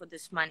get for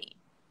this money.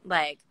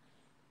 Like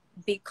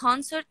big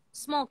concert,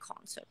 small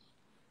concert,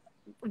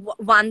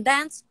 one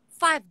dance,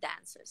 five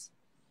dances.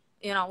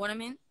 You know what I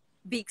mean?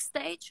 Big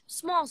stage,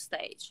 small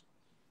stage.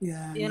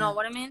 yeah, You know yeah,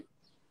 what I mean?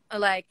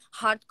 Like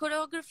hard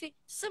choreography,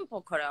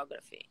 simple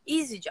choreography,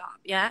 easy job.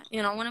 Yeah,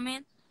 you know what I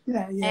mean?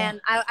 yeah, yeah,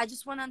 And I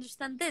just want to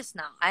understand this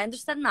now. I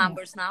understand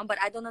numbers now, but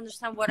I don't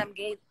understand what I'm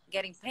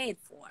getting paid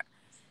for.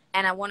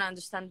 And I want to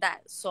understand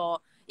that.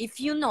 So if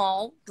you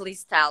know,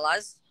 please tell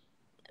us.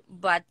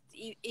 But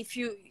if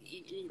you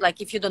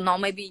like, if you don't know,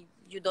 maybe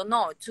you don't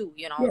know too.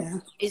 You know, yeah,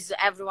 is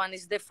everyone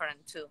is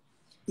different too.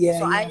 yeah,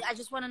 So yeah. I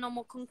just want to know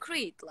more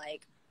concrete,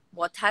 like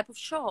what type of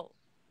show.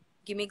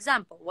 Give me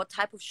example. What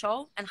type of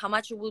show and how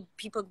much would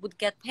people would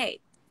get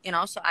paid. You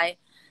know, so I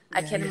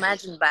Yeah, can yeah.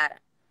 imagine better.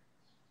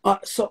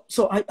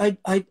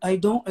 I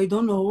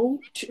don't know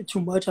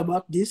too much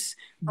about this,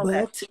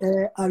 Okay. but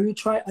I will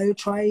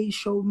try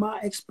show my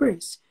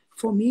experience.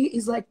 For me,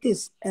 it's like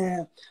this.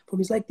 For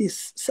me, it's like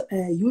this.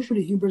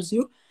 Usually in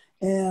Brazil,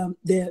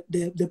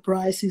 the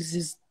price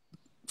is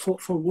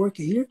for work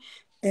here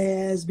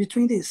is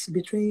between this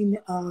between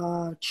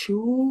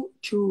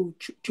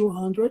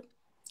 200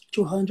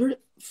 200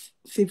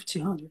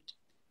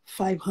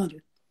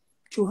 500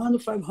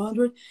 200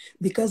 500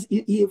 because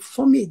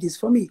for me this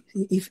for me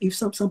if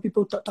some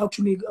people talk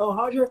to me, oh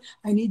Roger,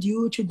 I need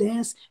you to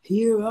dance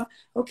here,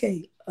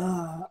 okay,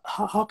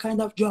 how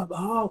kind of job,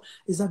 how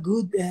is a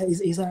good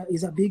is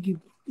a big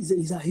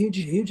is a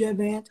huge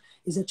event,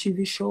 is a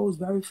TV show, is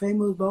very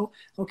famous, well,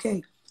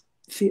 okay,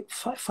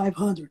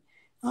 500.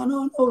 Oh,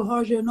 no,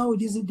 Roger, no,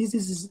 this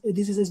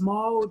is a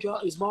small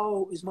job,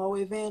 small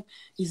event.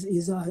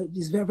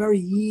 Is very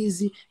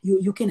easy.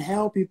 You can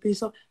help people.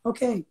 So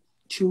okay,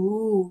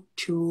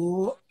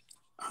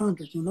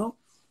 200. You know,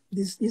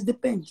 this is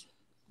depends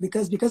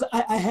because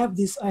I have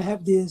this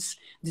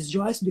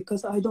choice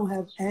because I don't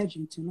have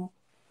agent. You know.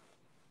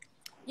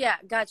 Yeah,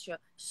 got you.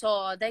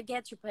 So they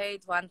get you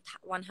paid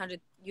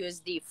 100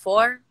 USD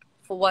for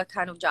what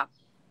kind of job?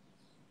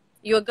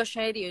 You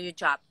negotiate your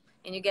job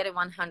and you get it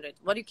 100.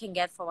 What you can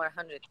get for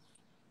 100?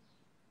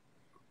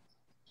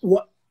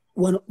 What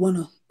one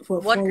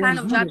What for kind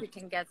of job 100. you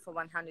can get for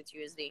 100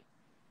 USD?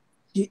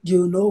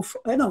 You know,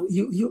 I know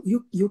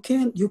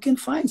you can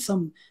find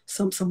some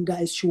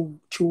guys to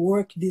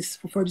work this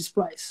for this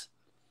price,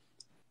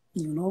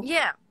 you know.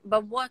 Yeah,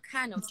 but what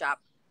kind of job?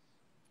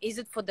 Is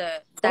it for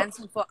the For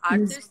dancing for is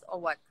artists or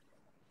what?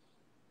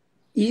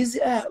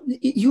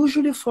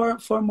 usually for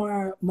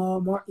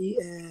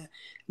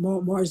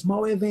more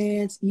small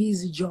events,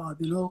 easy job,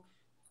 you know,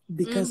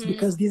 Mm-hmm.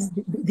 because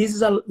this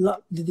is a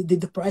lot,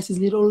 the price is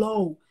little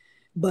low,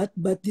 but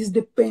this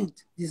depend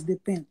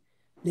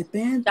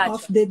of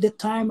Gotcha. the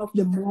time of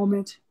the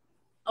moment.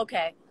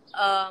 Okay.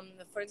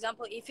 For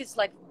example, if it's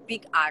like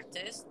big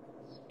artist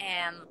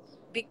and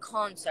big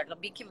concert, a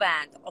big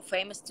event, or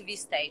famous TV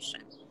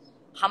station,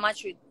 how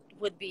much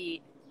would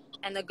be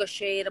a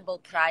negotiable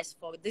price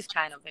for this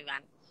kind of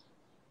event?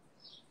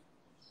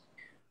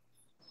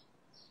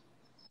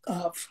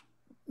 uh,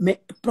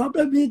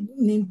 Probably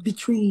in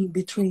between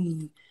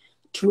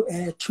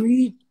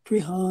three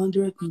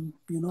 300,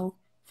 you know,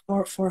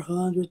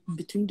 400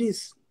 between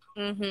this.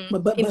 Mm-hmm.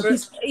 But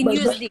this In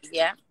USD,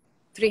 yeah,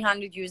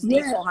 300 USD,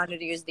 yeah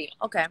 400 USD.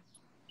 Okay,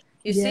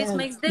 you see, it yeah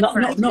makes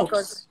difference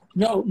because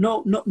no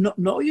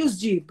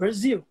USG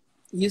Brazil.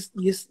 You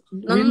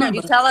no. You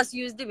remember. tell us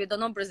USD, we don't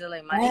know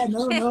Brazilian money.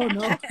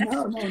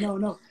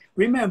 No.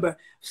 Remember,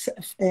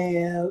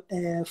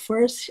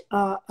 first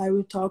I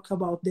will talk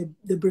about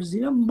the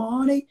Brazilian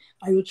money.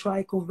 I will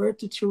try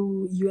convert it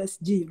to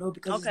USD, you know,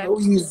 because it's Okay, no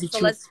easy so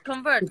let's to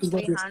convert think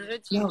about this.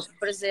 300 No,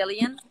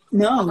 Brazilian.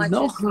 How much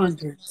no is USD?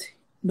 hundred,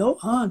 no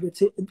hundred.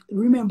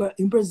 Remember,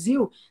 in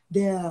Brazil,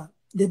 the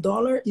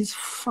dollar is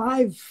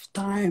 5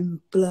 times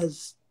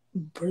plus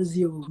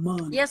Brazil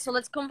money. Yeah, so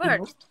let's You know,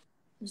 convert.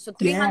 So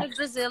yeah, 300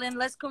 Brazilian,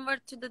 let's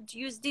convert to the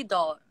USD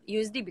dollar,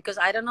 USD, because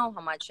I don't know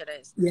how much it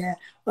is. yeah.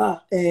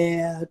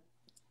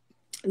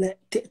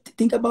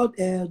 Think about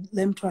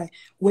let me try.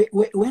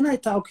 When I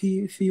talk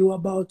with you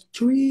about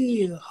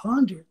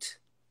 300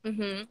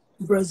 Mm-hmm.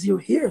 Brazil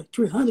here,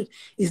 300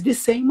 is the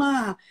same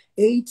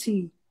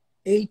 80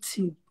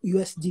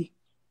 USD.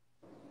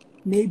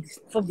 maybe,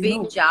 For you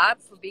big know. job,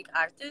 for big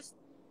artists?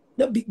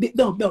 No,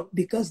 no,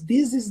 because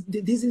this is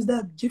the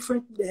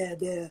different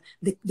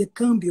the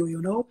cambio,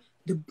 you know,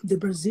 the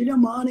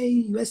Brazilian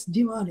money,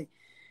 USD money,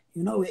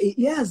 you know.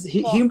 Yes, For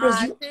here in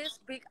Brazil, artists,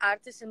 big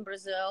artists in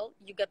Brazil,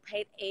 you get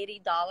paid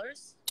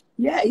 $80.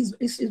 yeah,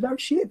 it's very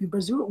cheap in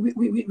Brazil. We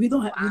don't we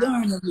don't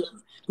Wow. earn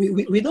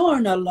we don't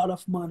earn a lot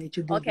of money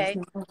to do this. Okay.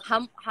 You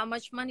know? How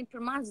much money per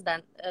month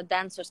then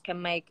dancers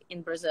can make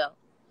in Brazil?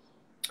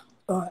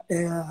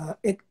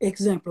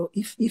 Example,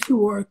 if you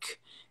work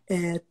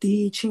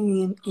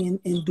teaching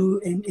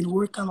and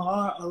work a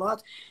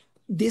lot,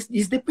 this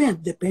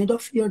depend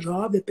of your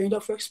job, depend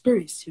of your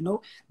experience, you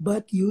know.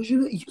 But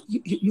usually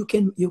you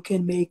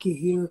can make it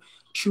here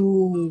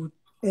to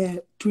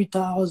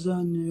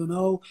 3,000, you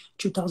know,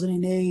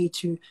 2008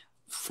 to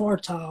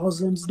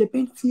 4,000.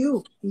 Depend of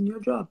you in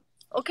your job.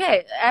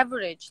 Okay,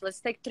 average.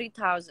 Let's take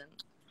 3,000.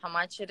 How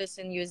much it is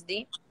in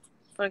USD,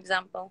 for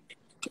example?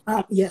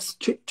 Yes,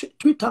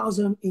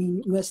 3,000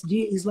 in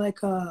USD is like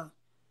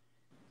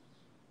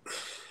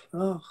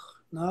oh,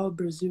 now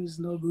Brazil is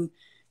no good.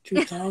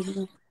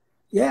 3,000.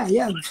 Yeah,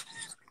 yeah.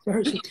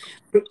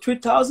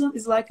 3,000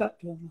 is like a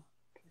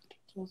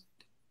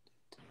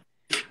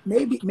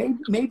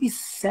maybe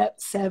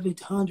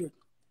 700,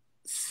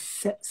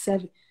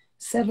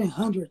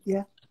 700,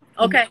 yeah, and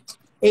Okay.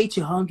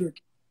 800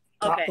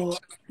 Okay.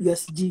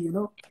 USD, you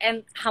know.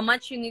 And how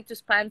much you need to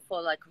spend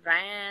for like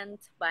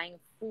rent, buying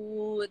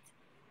food,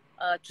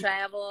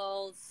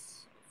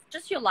 travels,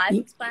 just your life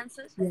In-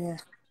 expenses yeah,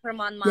 per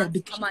yeah,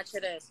 month? How much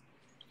it is?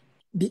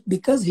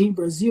 because here in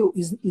Brazil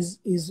is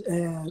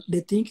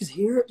the thing is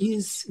here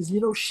is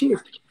little cheap.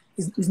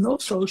 Is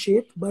not so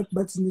cheap, but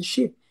it's the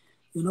cheap.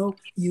 You know,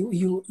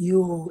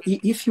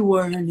 if you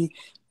earn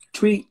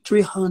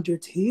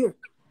 300 here,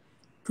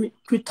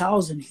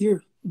 3,000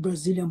 here,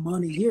 Brazilian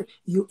money here,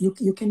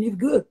 you can live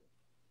good.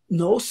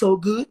 No so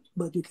good,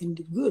 but you can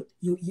live good.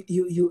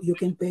 You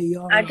can pay I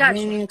your got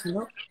you. rent,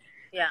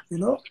 Yeah, you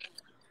know.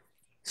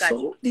 got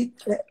you.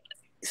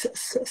 So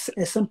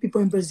some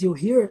people in Brazil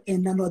here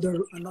and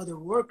another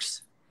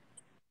works,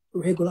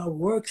 regular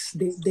works,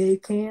 they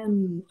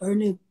can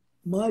earn it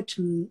much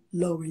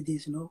lower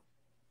this, you know.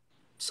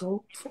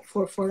 So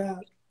for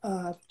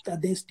a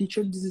dance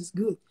teacher, this is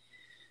good.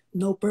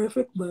 No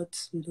perfect, but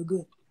little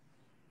good.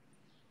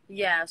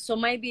 Yeah, so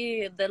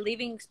maybe the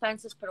living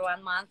expenses per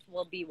 1 month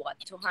will be what,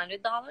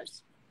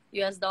 $200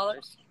 US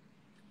dollars?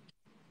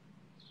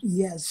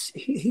 Yes,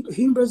 he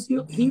in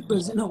Brazil,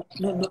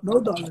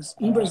 no dollars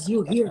in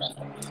Brazil here.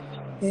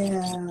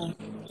 Uh,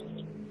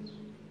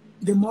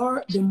 the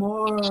more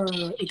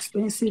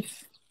expensive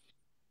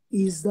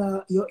is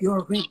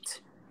your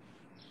rent.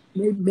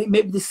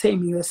 Maybe the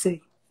same in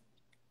USA.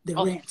 The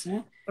Oh, rent,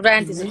 eh? The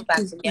rent is rent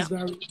expensive, yeah. is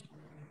very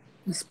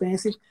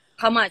expensive.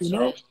 How You much it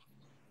know, is,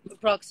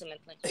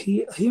 approximately?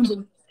 here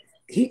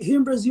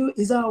in Brazil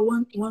is a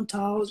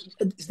 1,000.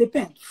 It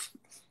depends.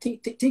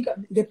 Think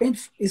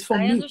depends is for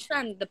I me.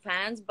 understand it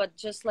depends, but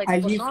just like I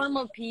for live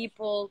normal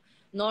people,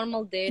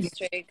 normal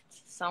district,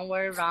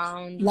 somewhere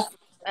around like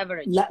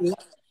average.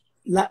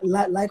 like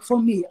like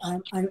for me. I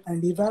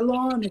live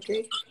alone.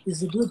 Okay,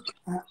 it's a good.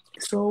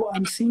 So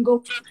I'm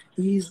single.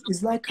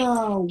 Is like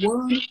a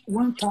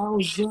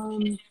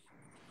 1,000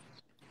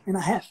 and a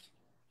half.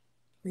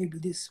 Maybe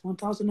this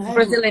 1,000 and a half.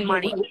 Brazilian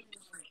money.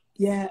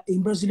 Yeah,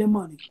 in Brazilian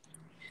money.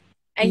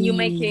 And you're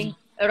making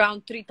In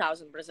around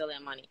 3,000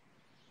 Brazilian money.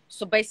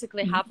 So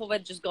basically half of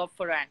it just go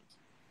for rent.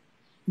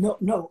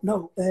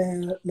 no.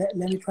 Let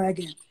me try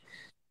again.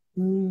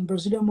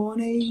 Brazilian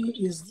money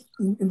is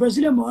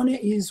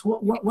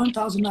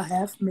 1,000 and a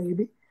half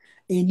maybe.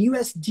 In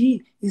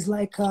USD is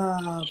like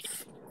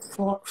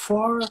for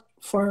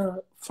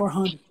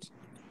 400.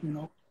 You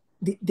know,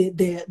 the the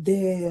the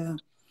the,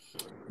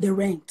 the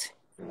rent,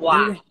 the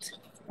Wow. rent,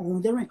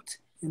 on the rent.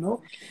 You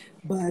know,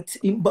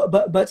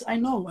 but I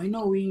know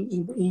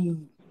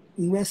in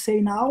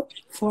USA now,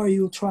 for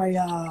you try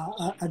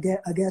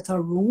get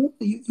a room,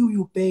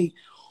 you pay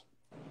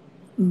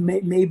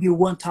maybe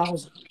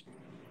 1,000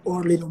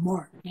 or a little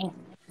more. No,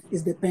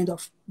 it depends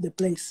of the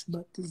place,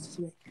 but this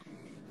way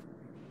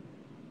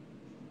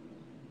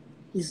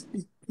is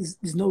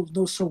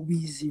no so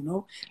easy, you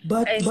know.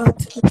 But And but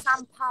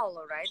São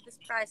Paulo, right? This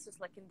price is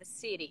like in the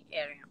city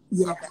area.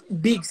 yeah, Okay.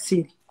 big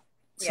city.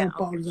 Yeah, São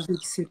Paulo okay. is a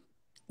big city.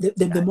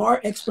 The Got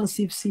more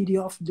expensive city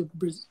of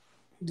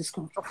this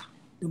country, oh,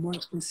 the more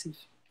expensive.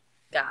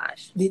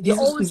 gosh. You This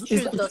always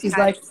choose those is kind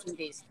like of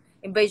cities.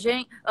 In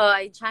Beijing,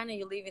 in China,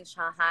 you live in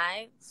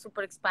Shanghai,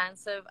 super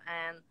expensive,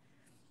 and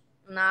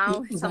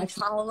now it's São like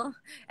Paulo,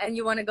 and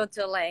you want to go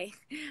to LA.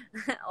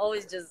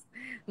 Always just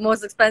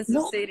most expensive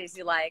no. cities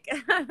you like.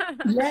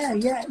 Yeah.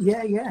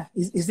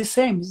 It's the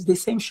same. It's the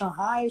same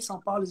Shanghai.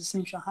 São Paulo is the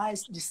same Shanghai.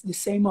 It's the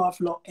same of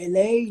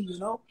LA, you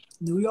know,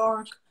 New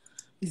York.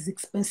 Is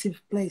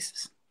expensive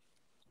places.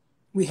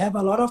 We have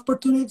a lot of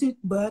opportunity,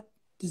 but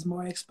it's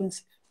more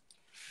expensive.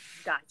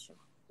 Gotcha.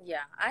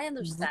 Yeah, I Mhm.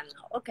 understand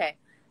now. Okay.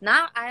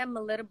 Now I am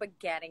a little bit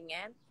getting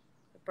it,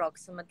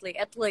 approximately,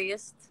 at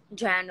least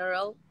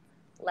general.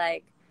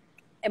 Like,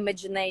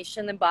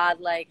 imagination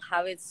about like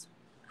how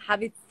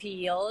it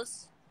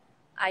feels.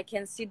 I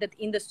can see that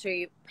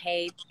industry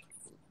paid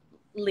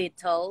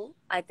little.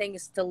 I think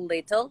it's still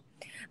little.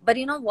 But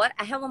you know what?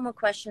 I have one more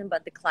question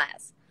about the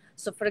class.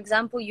 So for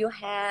example, you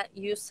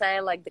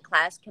say like the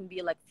class can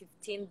be like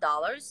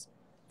 $15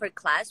 per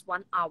class,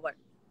 1 hour.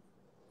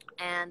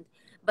 And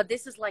but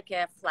this is like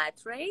a flat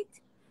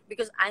rate,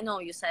 because I know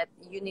you said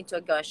you need to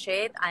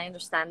negotiate. I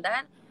understand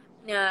that.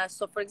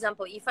 So for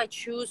example, if I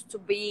choose to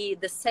be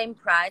the same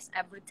price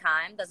every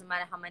time, doesn't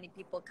matter how many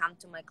people come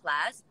to my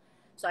class,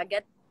 so I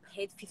get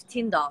paid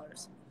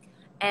 $15.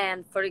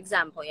 And for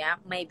example, yeah,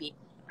 maybe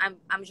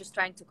I'm just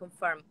trying to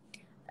confirm.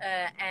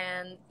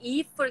 And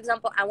if for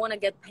example I want to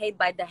get paid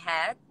by the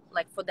head,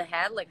 like for the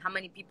head, like how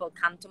many people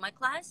come to my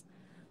class,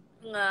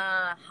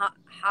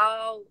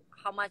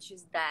 how much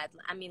is that?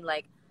 I mean,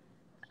 like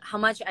how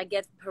much I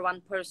get per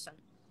one person.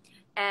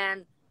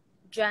 And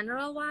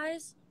general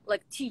wise,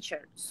 like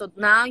teacher, so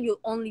now you're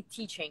only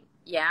teaching,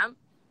 yeah,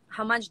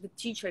 how much the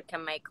teacher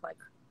can make,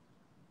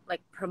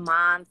 like per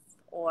month,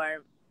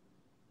 or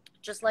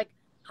just like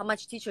how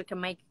much teacher can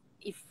make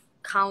if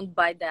count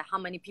by the how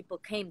many people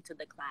came to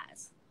the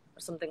class or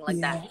something like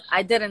that. Yeah,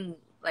 I didn't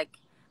like,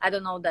 I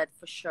don't know that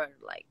for sure,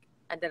 like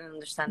I didn't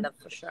understand that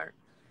for sure.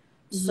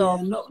 So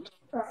yeah. No,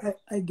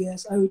 I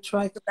guess I will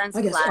try. the dance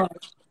I guess. class,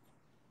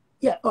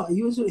 Yeah.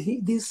 Usually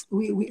this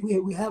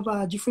we have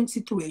different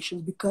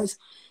situations because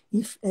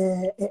if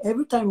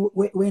every time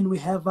when we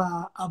have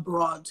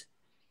abroad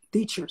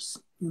teachers,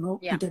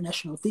 yeah,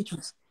 international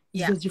teachers,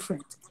 it's yeah. just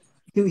different.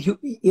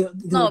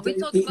 No, we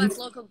talk about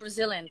local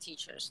Brazilian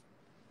teachers,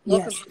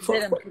 local yes,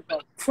 Brazilian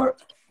people. for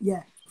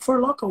yeah,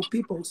 for local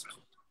peoples,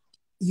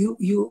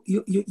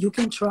 you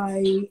can try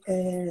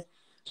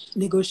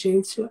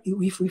negotiate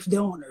with the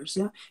owners.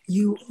 Yeah,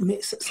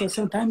 so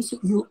sometimes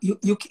you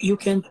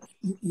can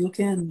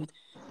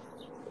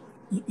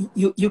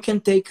you can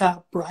take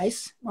a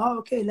price. Oh,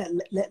 okay,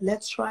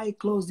 let's try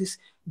close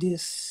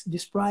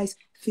this price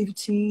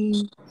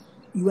 15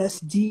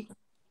 USD.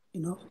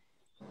 You know,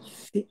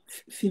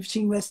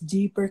 15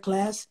 USD per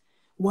class,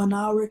 1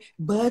 hour.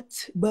 But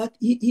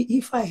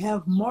if I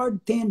have more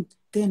than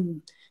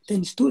 10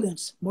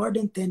 students, more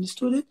than 10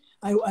 students,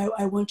 I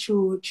want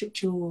to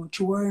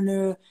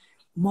earn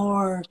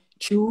more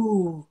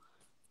 $2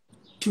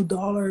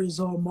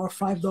 or more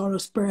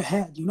 $5 per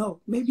head.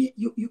 Maybe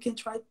you can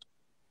try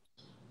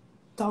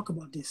talk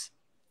about this.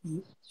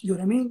 You know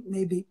what I mean?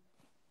 Maybe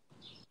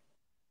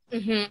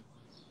Mm-hmm.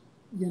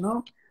 you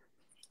know.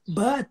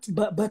 But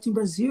in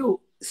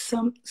Brazil,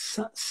 some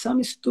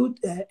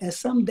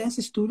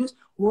dance studios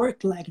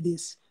work like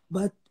this.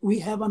 But we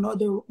have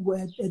another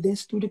where a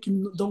dance studio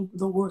don't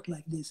work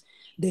like this.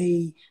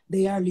 They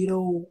are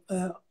little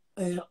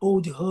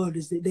old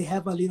herders. They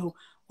have a little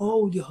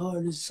old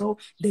herders. So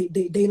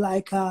they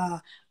like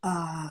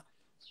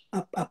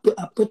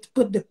put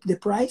the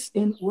price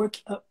and work.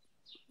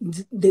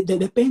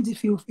 Depends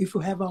if you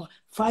have a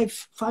five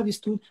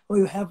students or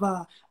you have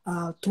a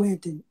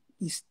 20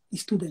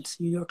 students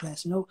in your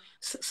class.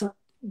 So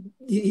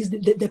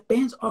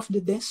depends of the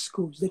dance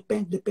schools.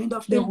 Depend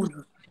of the Mm-hmm.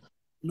 owner.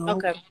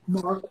 Okay.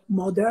 More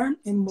modern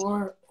and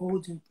more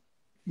old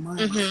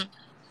minds.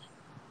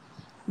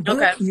 Mm-hmm.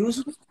 Okay.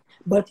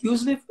 But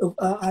usually,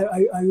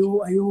 are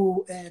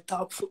you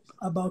talk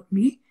about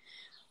me?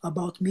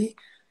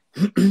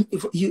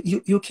 If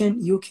you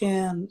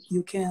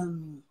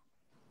can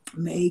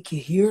make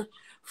here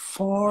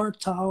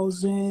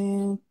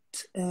 4,000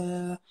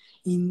 uh,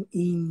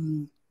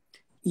 in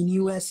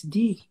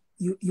USD.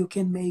 You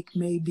can make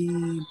maybe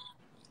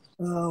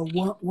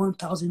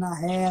 1,000 and a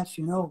half.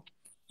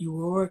 You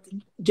work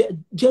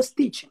just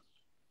teaching.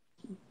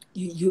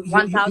 One You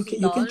thousand can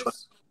try.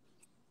 dollars.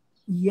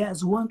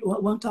 Yes,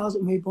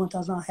 1,000, maybe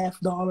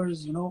 1,500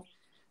 dollars.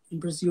 In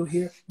Brazil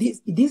here,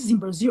 this in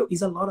Brazil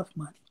is a lot of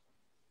money.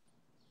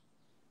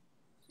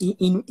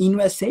 In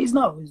USA is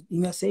no. In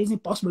USA is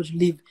impossible to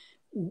live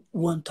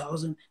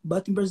 1,000,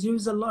 but in Brazil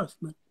is a lot of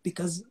money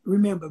because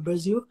remember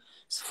Brazil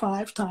is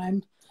 5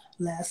 times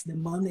less the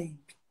money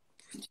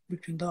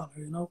between dollar.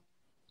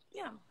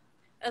 Yeah,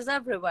 it's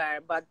everywhere,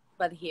 but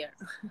here.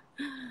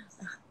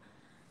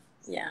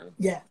 Yeah.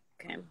 Yeah.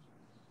 Okay.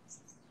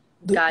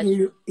 The, Got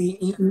you.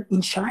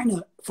 in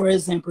China, for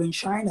example, in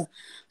China,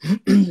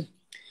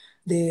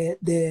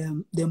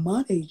 the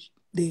money,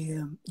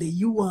 the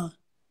yuan,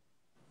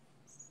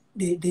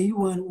 the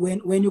yuan,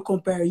 when you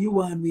compare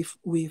yuan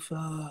with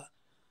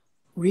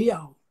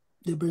real,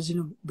 the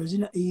Brazilian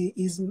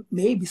is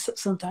maybe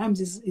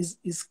sometimes is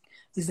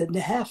at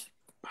the half.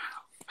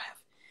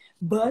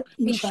 But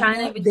in In China,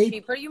 China, even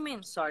cheaper. You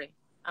mean? Sorry,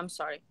 I'm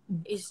sorry.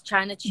 Is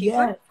China cheaper?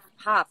 yeah,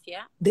 Half,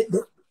 yeah.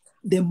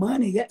 the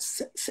money,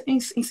 yes,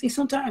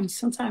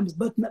 sometimes,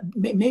 but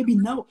maybe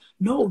no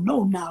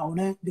now,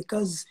 né?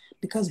 Because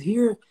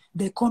here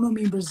the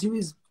economy in Brazil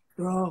is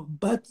raw,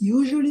 but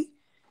usually,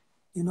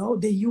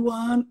 the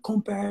yuan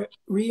compare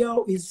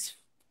real is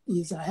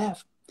a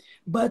half,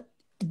 but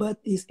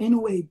is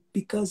anyway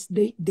because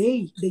they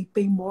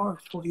pay more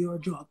for your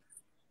job,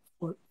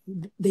 for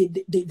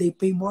they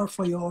pay more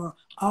for your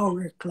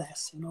hour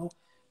class, you know.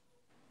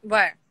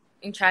 Where?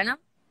 In China?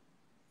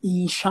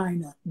 In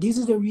China, this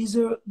is the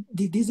reason.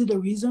 This is the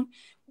reason.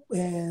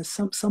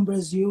 Some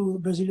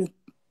Brazilian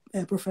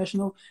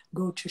professional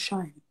go to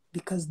China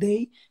because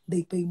they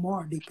pay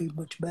more. They pay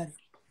much better.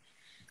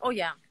 Oh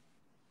yeah.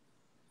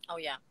 Oh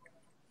yeah.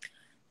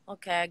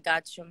 Okay,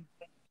 got you.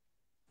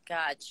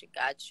 Got you.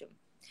 Got you.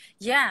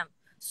 Yeah.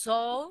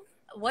 So,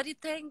 what do you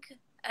think?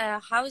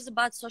 How is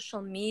about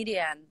social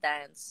media and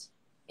dance?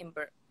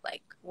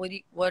 Like,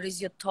 what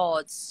is your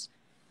thoughts?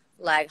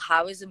 Like,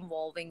 how is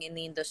evolving in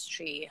the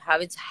industry? How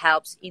it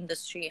helps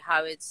industry?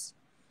 How it's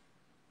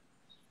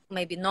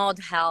maybe not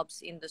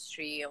helps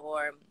industry,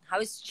 or how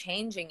it's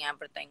changing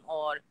everything,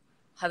 or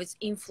how it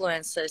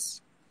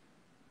influences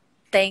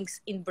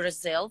things in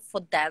Brazil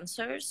for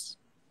dancers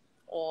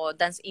or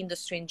dance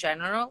industry in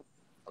general,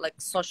 like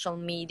social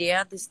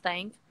media, this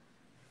thing.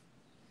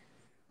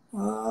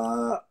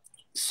 Uh,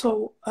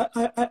 so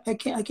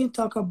I can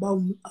talk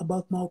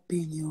about my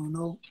opinion. You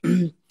know,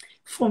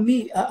 for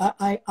me,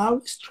 I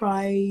always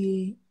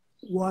try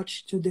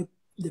watch to the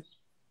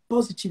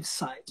positive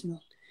side. You know,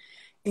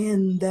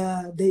 and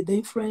the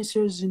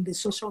influencers in the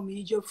social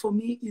media for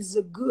me is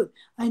a good.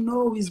 I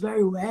know it's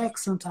very whack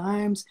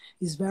sometimes.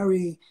 It's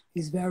very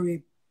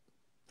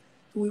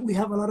we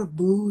have a lot of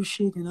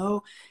bullshit, you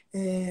know.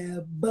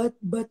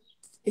 But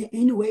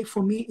anyway,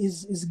 for me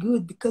is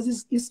good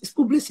because it's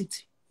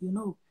publicity, you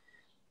know.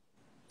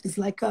 It's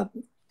like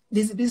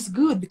this is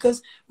good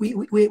because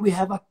we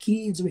have our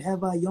kids, we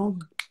have our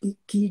young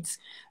kids,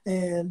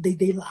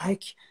 they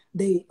like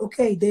they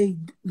okay they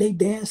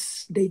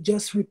dance, they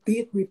just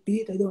repeat.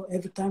 I don't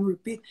every time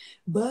repeat,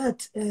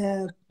 but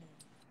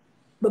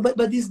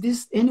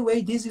this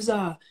anyway, this is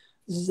a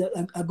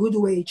good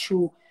way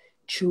to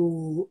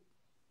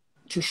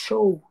to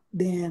show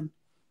them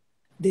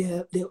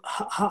the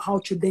how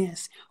to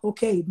dance.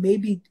 Okay,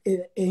 maybe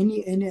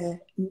any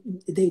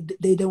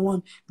they don't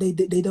want they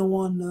don't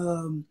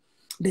want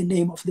the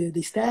name of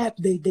the step.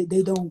 They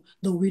don't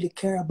really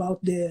care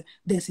about the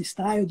dance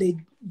style. They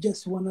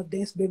just want to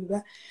dance, blah, blah,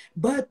 blah.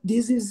 But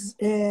this is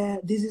a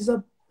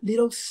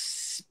little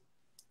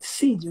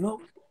seed, you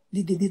know.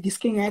 This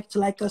can act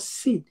like a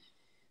seed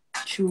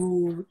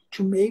to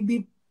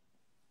maybe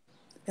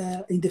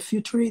in the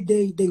future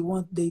they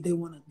want to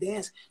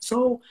dance.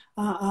 So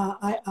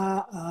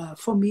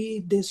for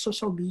me the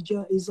social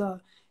media is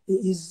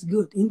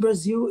good in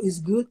Brazil, is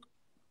good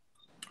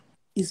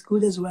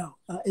as well.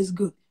 It's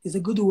good, it's a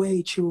good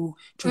way to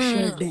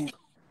share Mm, dance,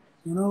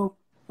 you know.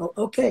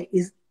 Okay,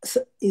 is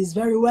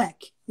very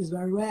whack, it's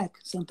very whack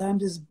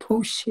sometimes. It's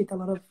bullshit, a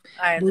lot of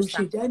I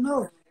understand. bullshit, I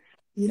know,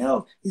 you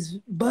know. Is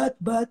but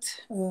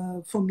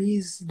for me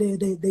is the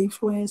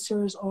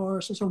influencers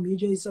or social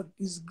media is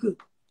good,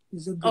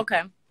 is a good.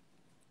 Okay.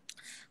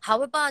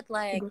 How about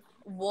like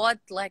what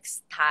like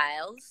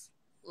styles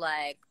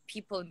like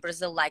people in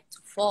Brazil like to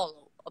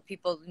follow, or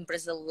people in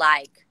Brazil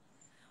like,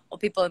 or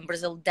people in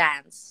Brazil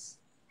dance?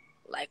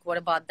 Like, what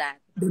about that?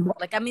 The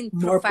Like, I mean,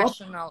 more pop,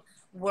 professional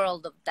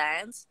world of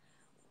dance.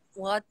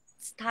 What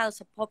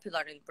styles are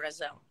popular in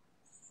Brazil?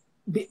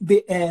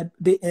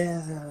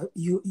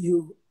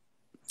 you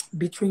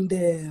between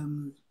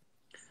the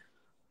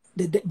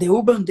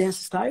urban dance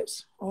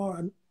styles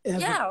or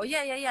Yeah, oh, everything.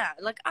 yeah, yeah, yeah.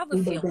 Like other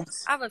Urban field,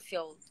 dance, other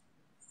field,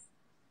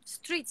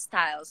 street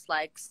styles,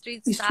 like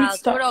street the street styles,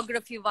 style.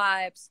 choreography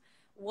vibes.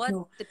 What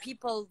No, the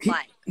people he,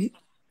 like?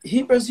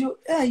 he Brazil.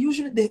 Yeah,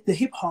 usually the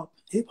hip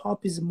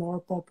hop is more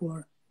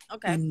popular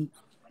Okay. in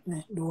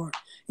the world.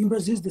 In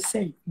Brazil, is the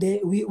same.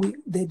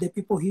 The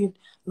people here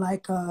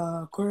like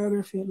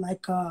choreography,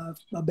 like a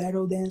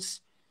battle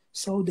dance.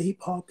 So the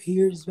hip hop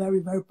here is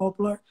very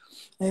popular.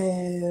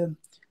 Uh,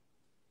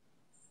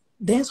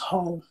 Dance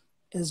hall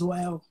as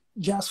well,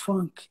 jazz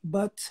funk,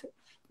 but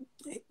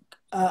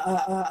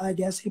I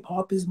guess hip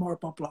hop is more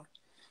popular.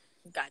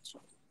 Gotcha.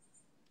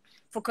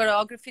 For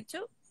choreography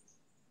too.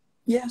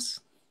 Yes,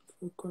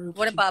 What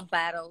choreography. about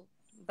battles?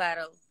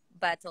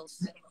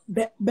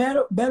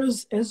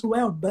 Battles as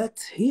well, but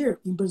here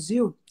in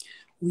Brazil,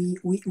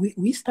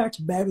 we start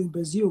battle in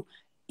Brazil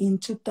in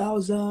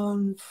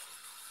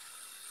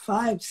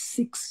 2005,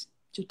 6,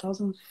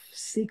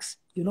 2006.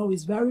 You know,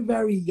 it's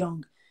very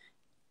young.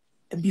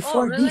 Oh,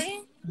 Before this,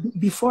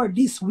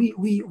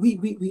 really?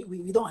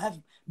 we don't have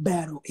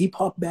battle, hip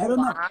hop battle,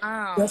 no.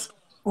 Wow. Just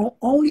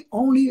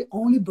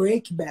only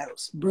break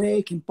battles,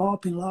 break and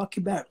pop and lock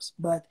battles,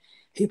 but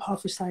hip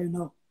hop freestyle,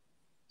 no.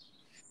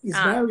 It's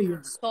Ah, very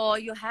young. so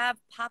you have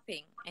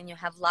popping and you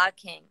have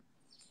locking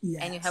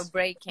and you have Yes.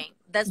 breaking.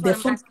 That's what The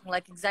I'm funk, asking,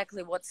 like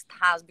exactly what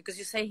styles. Because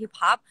you say hip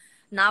hop,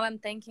 now I'm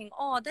thinking,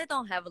 oh, they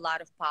don't have a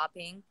lot of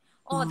popping.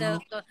 Oh, no,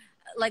 the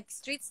like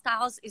street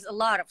styles is a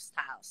lot of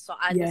styles. So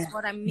yeah. that's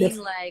what I The mean.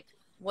 Like,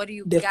 what do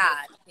you the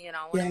got? You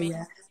know what I Yeah, mean?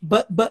 yeah.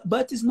 But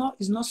it's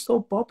not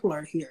so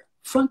popular here.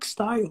 Funk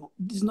style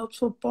is not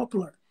so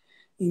popular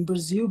in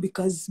Brazil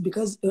because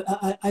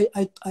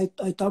I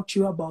talked to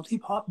you about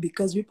hip hop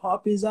because hip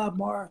hop is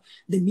more,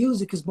 the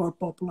music is more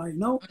popular, you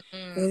know.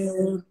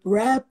 Mm.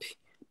 Rap,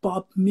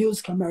 pop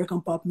music,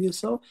 American pop music.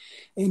 So,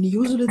 and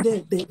usually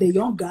the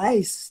young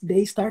guys,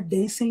 they start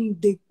dancing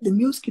the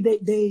music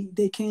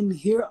they can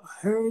hear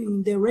her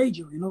in the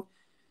radio.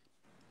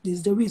 This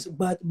is the reason.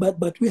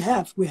 But we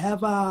have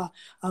a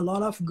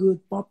lot of good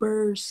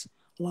poppers,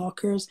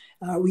 lockers.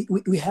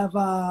 We have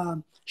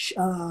a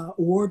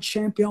world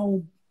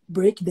champion,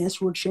 breakdance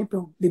world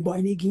champion, the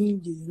boy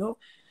Neguinho.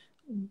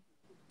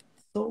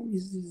 So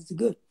it's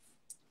good,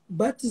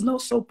 but it's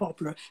not so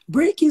popular.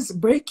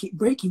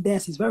 Breaking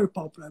dance is very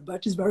popular,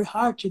 but it's very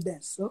hard to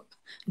dance. So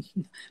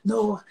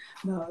no,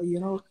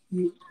 no,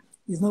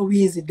 it's no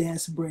easy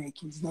dance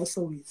break. It's not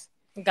so easy.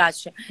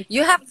 Gotcha.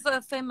 You have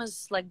a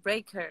famous like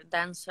breaker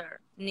dancer,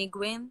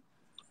 Niguin.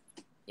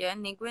 Yeah,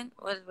 Niguin.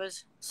 What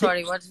was?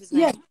 Sorry, what's his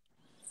Yeah, name?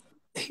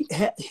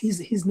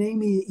 his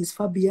name is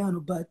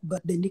Fabiano, but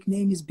the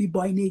nickname is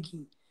B-Boy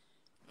Neguinho.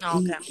 Oh,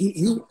 He okay.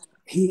 he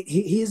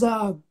he he's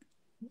a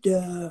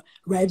the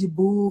Red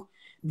Bull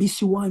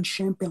BC1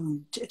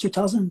 champion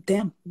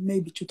 2010,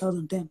 maybe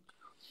 2010.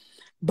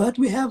 But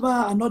we have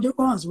another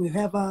ones. We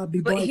have But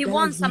B-Boy he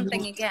won Perezinho.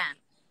 something again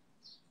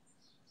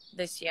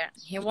this year.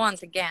 He won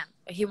again.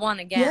 He won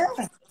Yeah,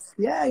 again.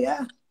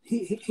 yeah.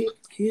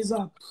 He's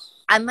a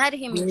I met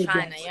him in great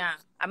China. dancer. Yeah,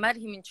 I met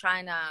him in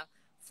China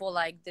for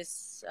like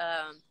this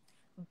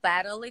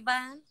battle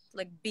event,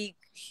 like big,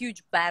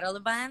 huge battle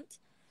event,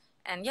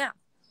 and yeah,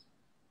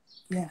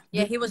 Yeah,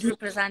 yeah, he was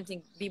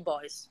representing b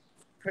boys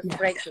yeah.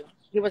 breaking.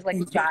 He was like a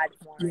And judge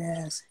more.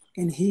 yes,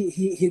 and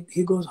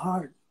he goes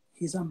hard.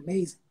 He's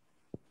amazing.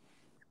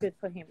 Good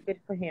for him. Good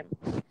for him.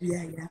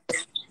 Yeah.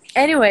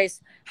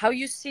 Anyways, how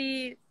you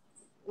see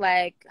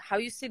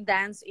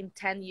dance in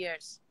 10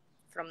 years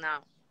from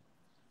now?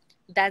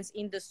 Dance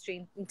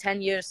industry in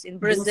 10 years in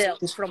Brazil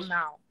from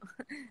now.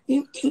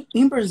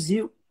 In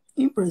Brazil,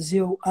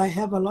 I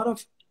have a lot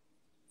of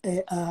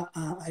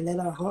I let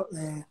a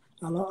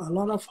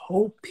lot of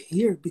hope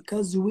here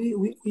because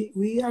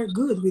we are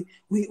good.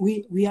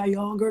 We are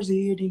younger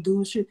here in the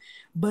industry,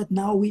 but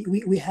now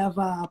we have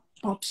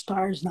pop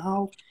stars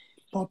now.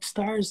 Pop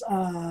stars,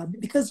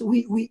 because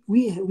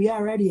we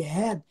already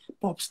had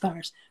pop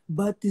stars,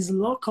 but these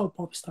local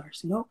pop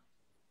stars.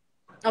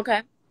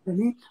 Okay. I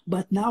mean,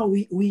 but now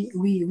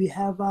we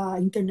have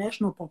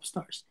international pop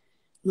stars.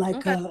 Like,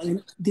 Okay.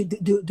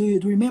 do you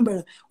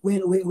remember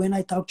when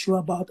I talked to you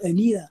about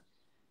Anita?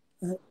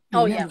 You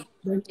Oh yeah. remember?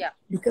 Right? Yeah.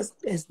 Because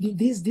this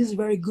is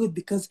very good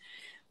because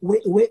when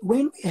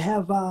we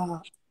have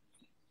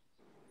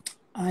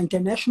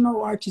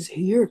international artists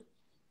here,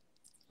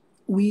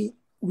 we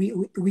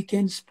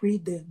can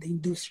spread the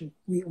industry.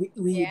 Yeah.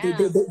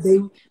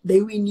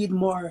 We need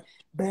more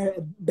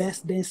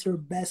best dancer,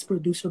 best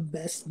producer,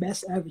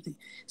 best everything.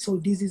 So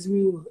this is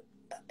will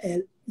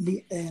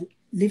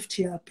lift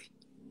you up.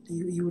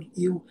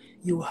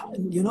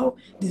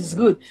 This is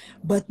good.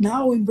 But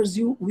now in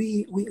Brazil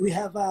we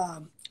have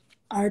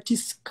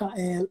artists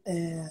kind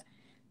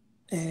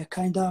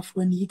of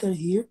Juanita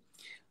here.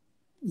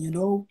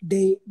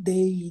 They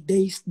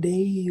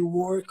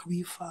work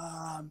with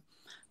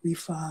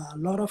a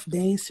lot of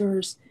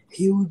dancers,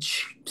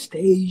 huge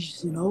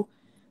stage.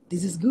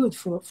 This is good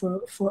for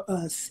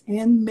us,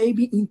 and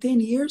maybe in 10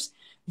 years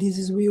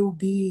this will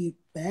be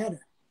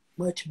better,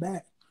 much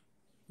better.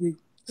 we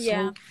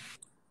Yeah. so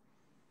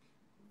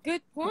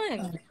Good uh,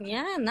 point.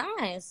 Yeah,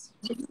 nice.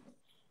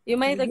 You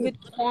made very a good.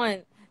 good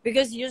point.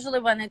 Because usually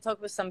when I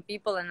talk with some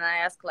people and I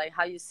ask like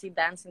how you see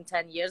dance in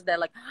 10 years, they're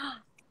like,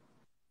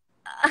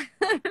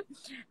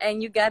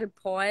 and you got a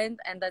point,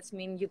 and that's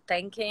mean you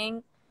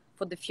thinking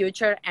for the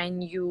future,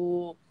 and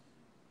you're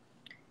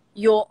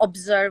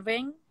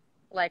observing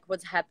like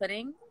what's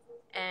happening,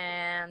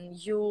 and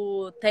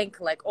you think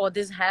like, oh,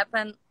 this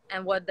happened,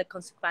 and what the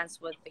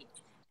consequence would be.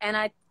 And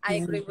I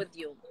Yeah, agree with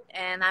you,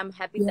 and I'm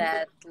happy yeah,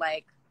 that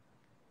like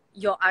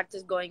your art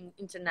is going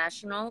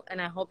international,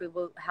 and I hope it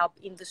will help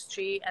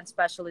industry and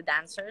especially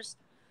dancers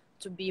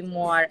to be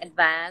more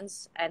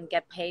advanced and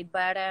get paid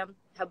better,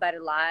 have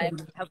better life,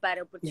 have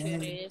better yeah.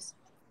 opportunities.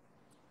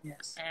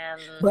 Yes,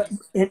 And but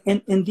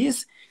and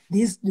this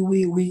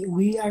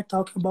we are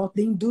talking about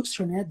the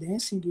industry, né?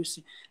 Dance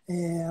industry,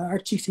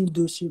 artist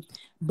industry,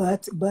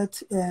 but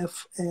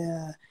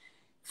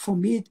for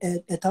me,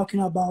 talking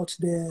about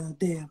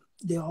the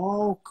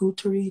all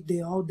culture,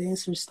 the all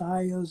dancer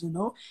styles,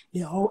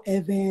 the all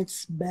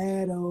events,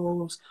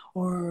 battles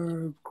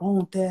or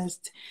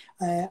contests.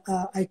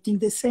 I think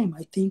the same.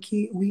 I think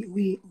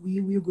we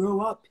will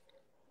grow up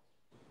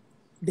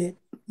that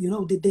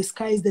the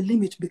sky is the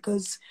limit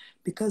because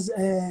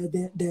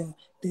the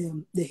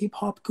hip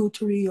hop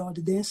culture or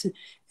the dance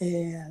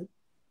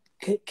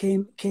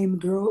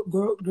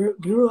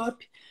grew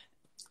up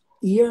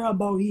year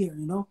about year,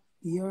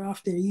 year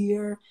after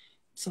year.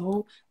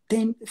 So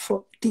think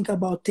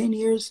about 10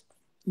 years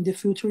in the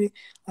future.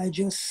 I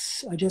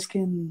just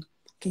can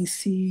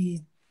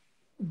see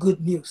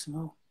good news.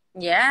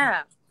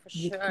 yeah, for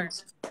Good sure,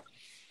 things.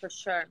 for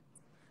sure.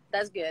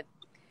 That's good.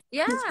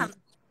 Yeah, That's good.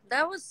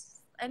 that was.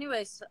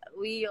 Anyways,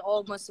 we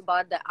almost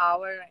about the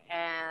hour,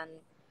 and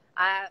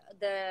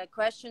the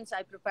questions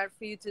I prepared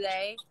for you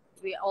today,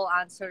 we all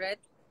answered it.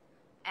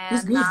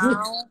 It's And good, good.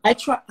 now I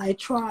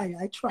try.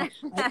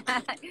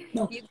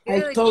 No, you I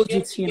good, you told you,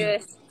 good, you Tina.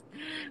 good.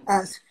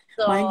 As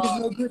my English is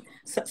So no good.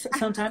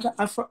 Sometimes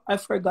I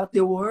forgot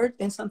the word,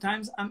 and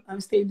sometimes I'm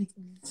staying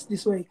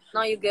this way.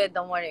 no, you good.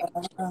 Don't worry.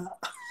 Uh,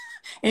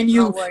 and No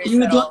you worries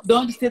you at all.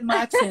 don't understand my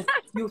accent.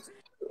 You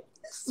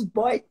this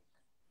boy.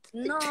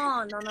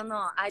 No, no, no,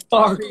 no. I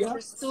totally Sorry,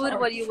 understood sorry.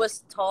 what you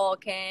was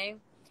talking,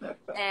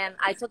 and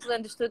I totally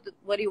understood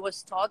what he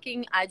was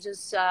talking. I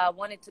just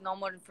wanted to know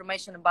more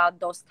information about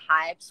those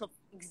types of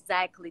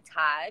exactly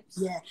types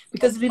Yeah, of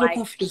because a little like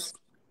confused.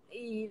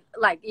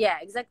 like yeah,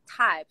 exact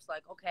types.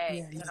 Like okay,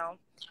 Yeah, you yeah. know,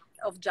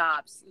 of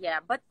jobs. Yeah,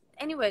 but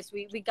anyways,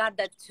 we got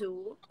that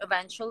too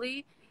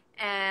eventually,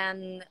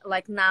 and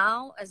like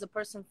now as a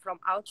person from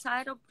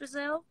outside of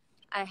Brazil,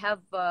 I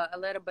have a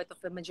little bit of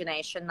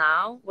imagination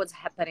now what's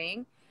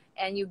happening,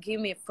 and you give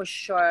me for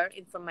sure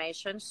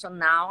information. So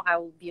now I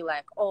will be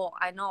like, oh,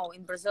 I know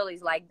in Brazil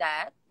is like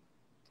that,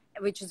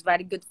 which is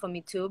very good for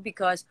me too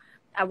because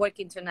I work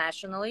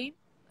internationally.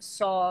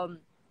 So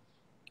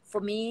for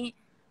me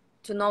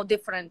to know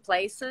different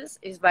places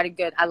is very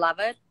good. I love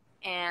it,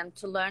 and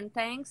to learn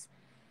things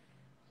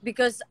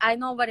because I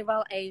know very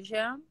well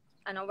Asia.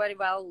 I know very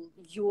well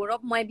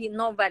Europe, maybe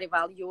not very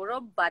well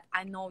Europe, but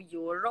I know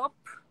Europe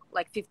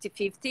like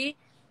 50-50. Yes.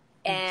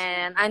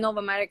 And I know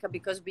America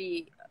because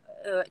we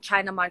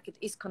China market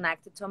is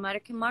connected to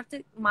American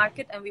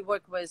market, and we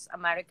work with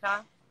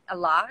America a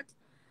lot.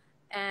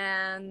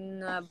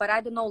 And but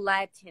I don't know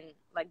Latin,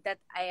 like that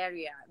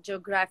area,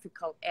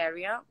 geographical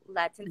area,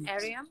 Latin Yes.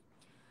 area.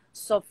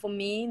 So for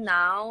me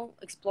now,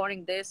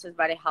 exploring this is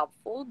very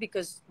helpful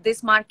because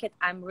this market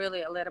I'm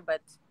really a little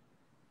bit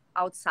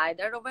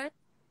outsider of it.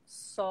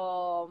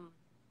 So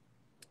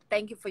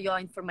thank you for your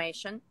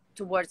information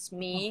towards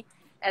me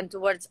and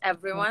towards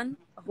everyone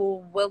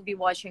who will be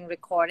watching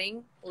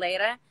recording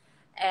later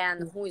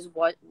and who is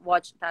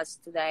watched us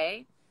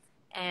today.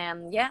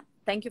 And yeah,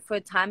 thank you for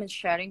your time and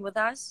sharing with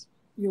us.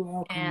 You're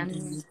welcome, Tina.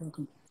 And You're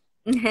welcome.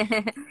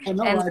 I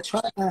know. and I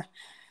try.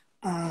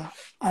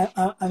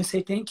 I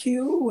say thank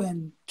you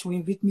and to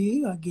invite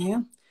me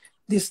again.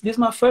 This is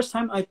my first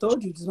time. I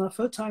told you this is my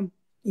first time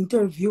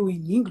interview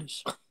in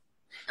English.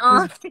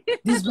 oh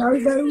This this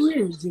very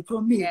weird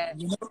for me, yeah,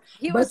 you know.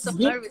 he But was it's so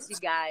good. nervous, you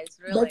guys,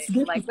 But really. it's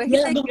good. Like, but he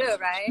Yeah, did no, good,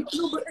 right?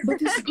 no,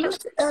 but it's good.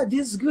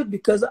 This is good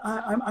because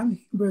I'm in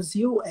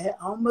Brazil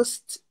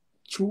almost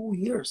 2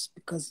 years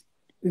because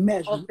Of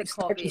imagine the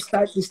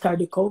COVID. we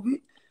started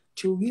COVID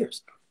 2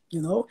 years.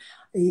 You know,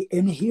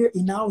 and here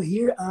and now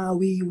here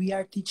we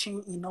are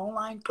teaching in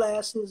online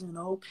classes. You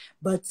know,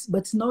 but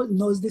it's not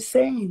it's the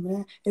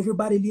same.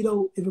 Everybody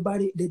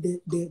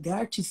the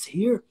artists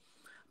here.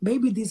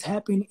 Maybe this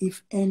happen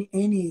if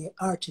any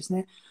artist,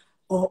 né?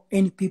 Or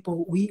any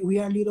people, we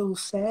are a little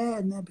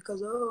sad né?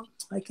 Because oh,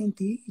 I can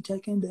teach, I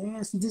can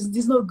dance. This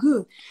is not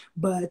good,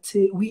 but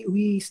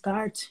we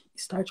start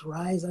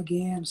rise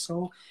again.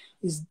 So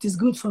it's this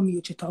good for me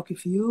to talk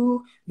with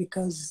you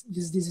because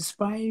this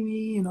inspire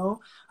me. You know,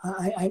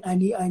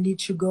 I need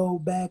to go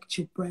back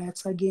to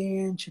practice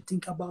again, to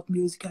think about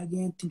music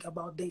again, think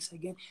about dance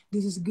again.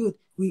 This is good.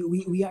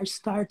 We are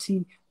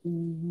starting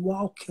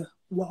walk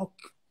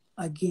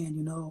again.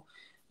 You know,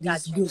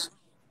 this is Gotcha. good.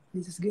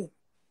 This is good.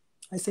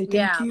 I say thank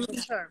Yeah, you. for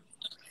sure.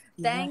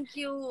 Yeah, Thank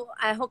you.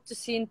 I hope to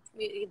see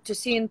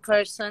in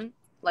person,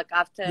 like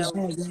after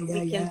we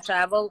can yeah.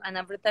 travel and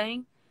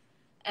everything.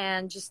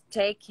 And just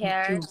take Me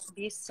care, too.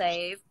 be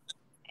safe,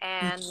 Me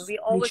and too. we Me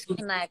always too.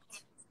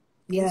 connect.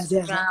 Yes,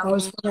 yes. I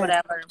always Instagram, connect.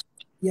 whatever.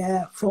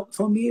 Yeah,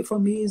 for me,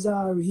 it's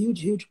a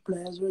huge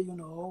pleasure. You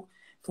know,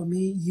 for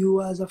me,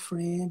 you as a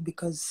friend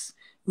because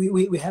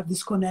we have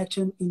this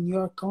connection in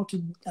your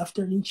country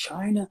after in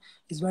China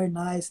is very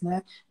nice.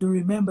 Né? Do you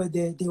remember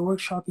the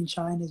workshop in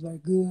China is very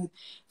good.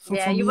 For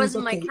Yeah, for you me, was it's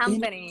in my okay. In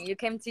company. You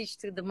came teach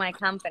to my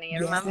company.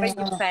 Remember, you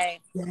yeah,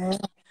 pay. yeah.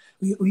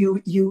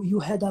 You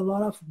had a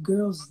lot of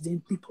girls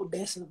and people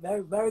dancing.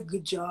 Very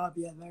good job.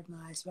 Yeah, very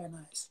nice, very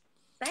nice.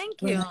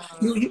 Thank Very you.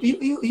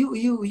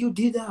 nice. You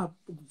did a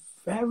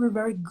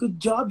very good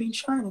job in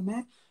China,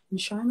 man. In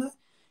China,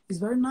 it's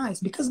very nice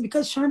because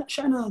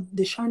China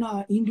the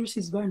China industry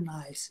is very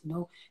nice, you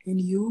know. And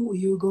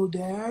you go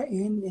there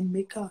and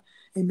make a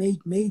and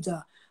made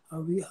a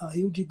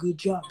huge good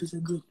job. It's a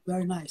good,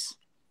 very nice,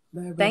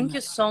 very Thank you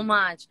nice. so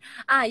much.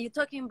 Ah, you're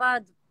talking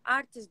about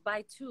artists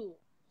by two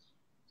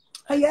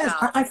Oh yes,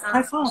 job. I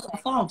Ah, found I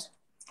okay. found.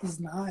 It's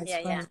nice, Yeah,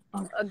 yeah. very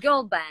nice. A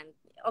girl band.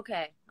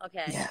 Okay,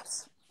 okay.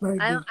 Yes, very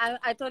I good. I,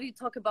 I thought you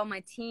talk about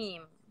my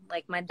team,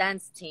 like my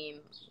dance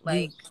team, Yeah,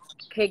 like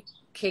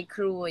K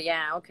crew.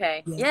 Yeah,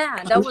 okay. yeah.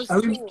 Yeah, that was I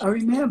cool.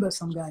 remember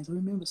some guys. I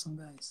remember some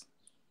guys.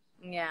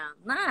 Yeah,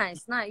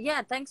 nice, nice.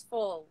 Yeah, thanks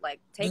for like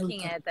Very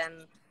taking it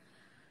talented.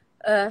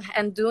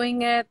 and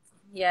doing it.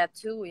 Yeah,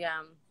 too.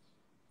 Yeah.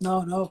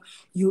 No.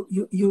 You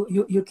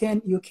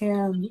can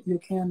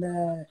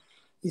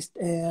is-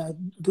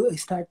 do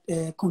start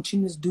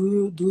continuous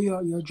do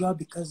your job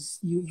because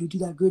you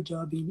did a good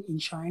job in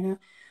China,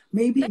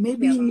 Maybe, Thank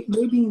you.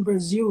 maybe in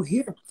Brazil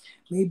here.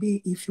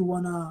 Maybe if you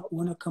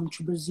wanna come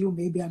to Brazil,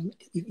 maybe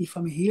if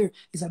I'm here,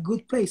 it's a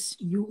good place.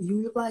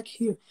 You like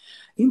here,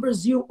 in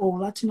Brazil or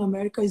Latin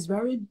America is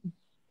very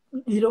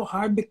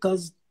hard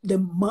because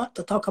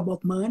to talk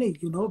about money,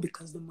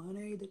 because the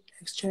money, the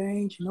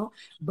exchange,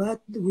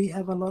 But we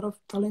have a lot of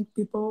talent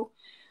people.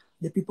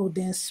 The people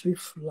dance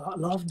with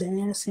love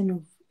dance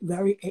and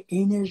very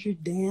energy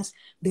dance.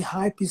 The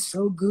hype is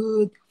so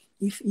good.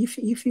 If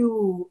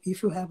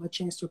you have a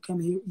chance to come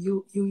here,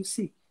 you will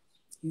see.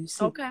 You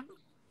see. Okay.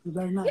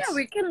 Very Yeah, nice.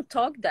 we can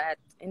talk that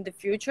in the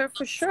future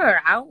for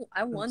sure.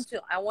 I want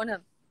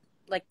to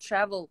like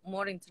travel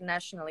more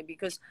internationally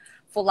because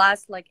for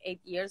last like 8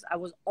 years I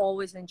was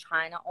always in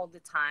China all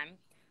the time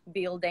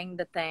building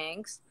the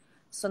things.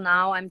 So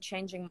now I'm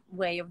changing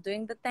way of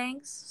doing the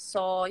things.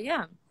 So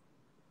yeah, I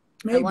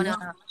Maybe, want yeah.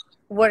 to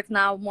work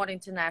now more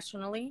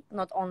internationally,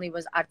 not only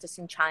with artists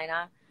in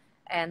China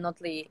and not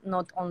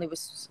only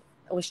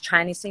with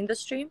Chinese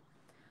industry.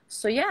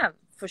 So yeah,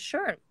 for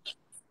sure.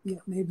 Yeah,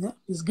 maybe, yeah.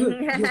 It's good.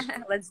 Good.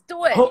 Let's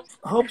do it.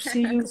 Hope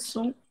see you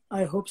soon.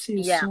 I hope see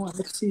you Yeah. soon. I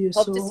hope see you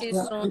Hope to soon. see you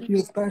Yeah, hope soon.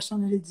 you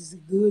personally this is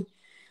good.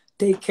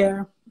 Take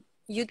care.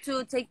 You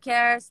too. Take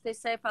care. Stay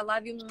safe. I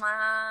love you.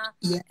 Mwah.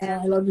 Yeah, I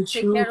And love you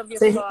take too. care of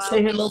Say yourself.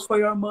 hello for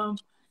your mom.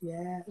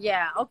 Yeah.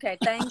 Yeah. Okay.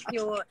 Thank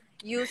you.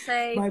 You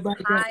say Bye bye.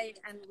 hi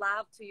and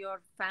love to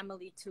your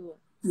family too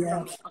Yeah,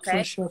 from me. for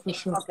Okay. sure, for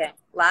sure. Okay.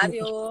 Love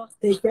Yeah. you.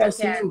 Take care. Take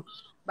See care. you.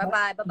 Bye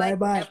bye. Bye Bye bye,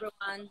 bye.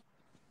 everyone.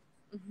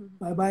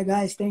 Bye bye,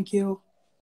 guys. Thank you.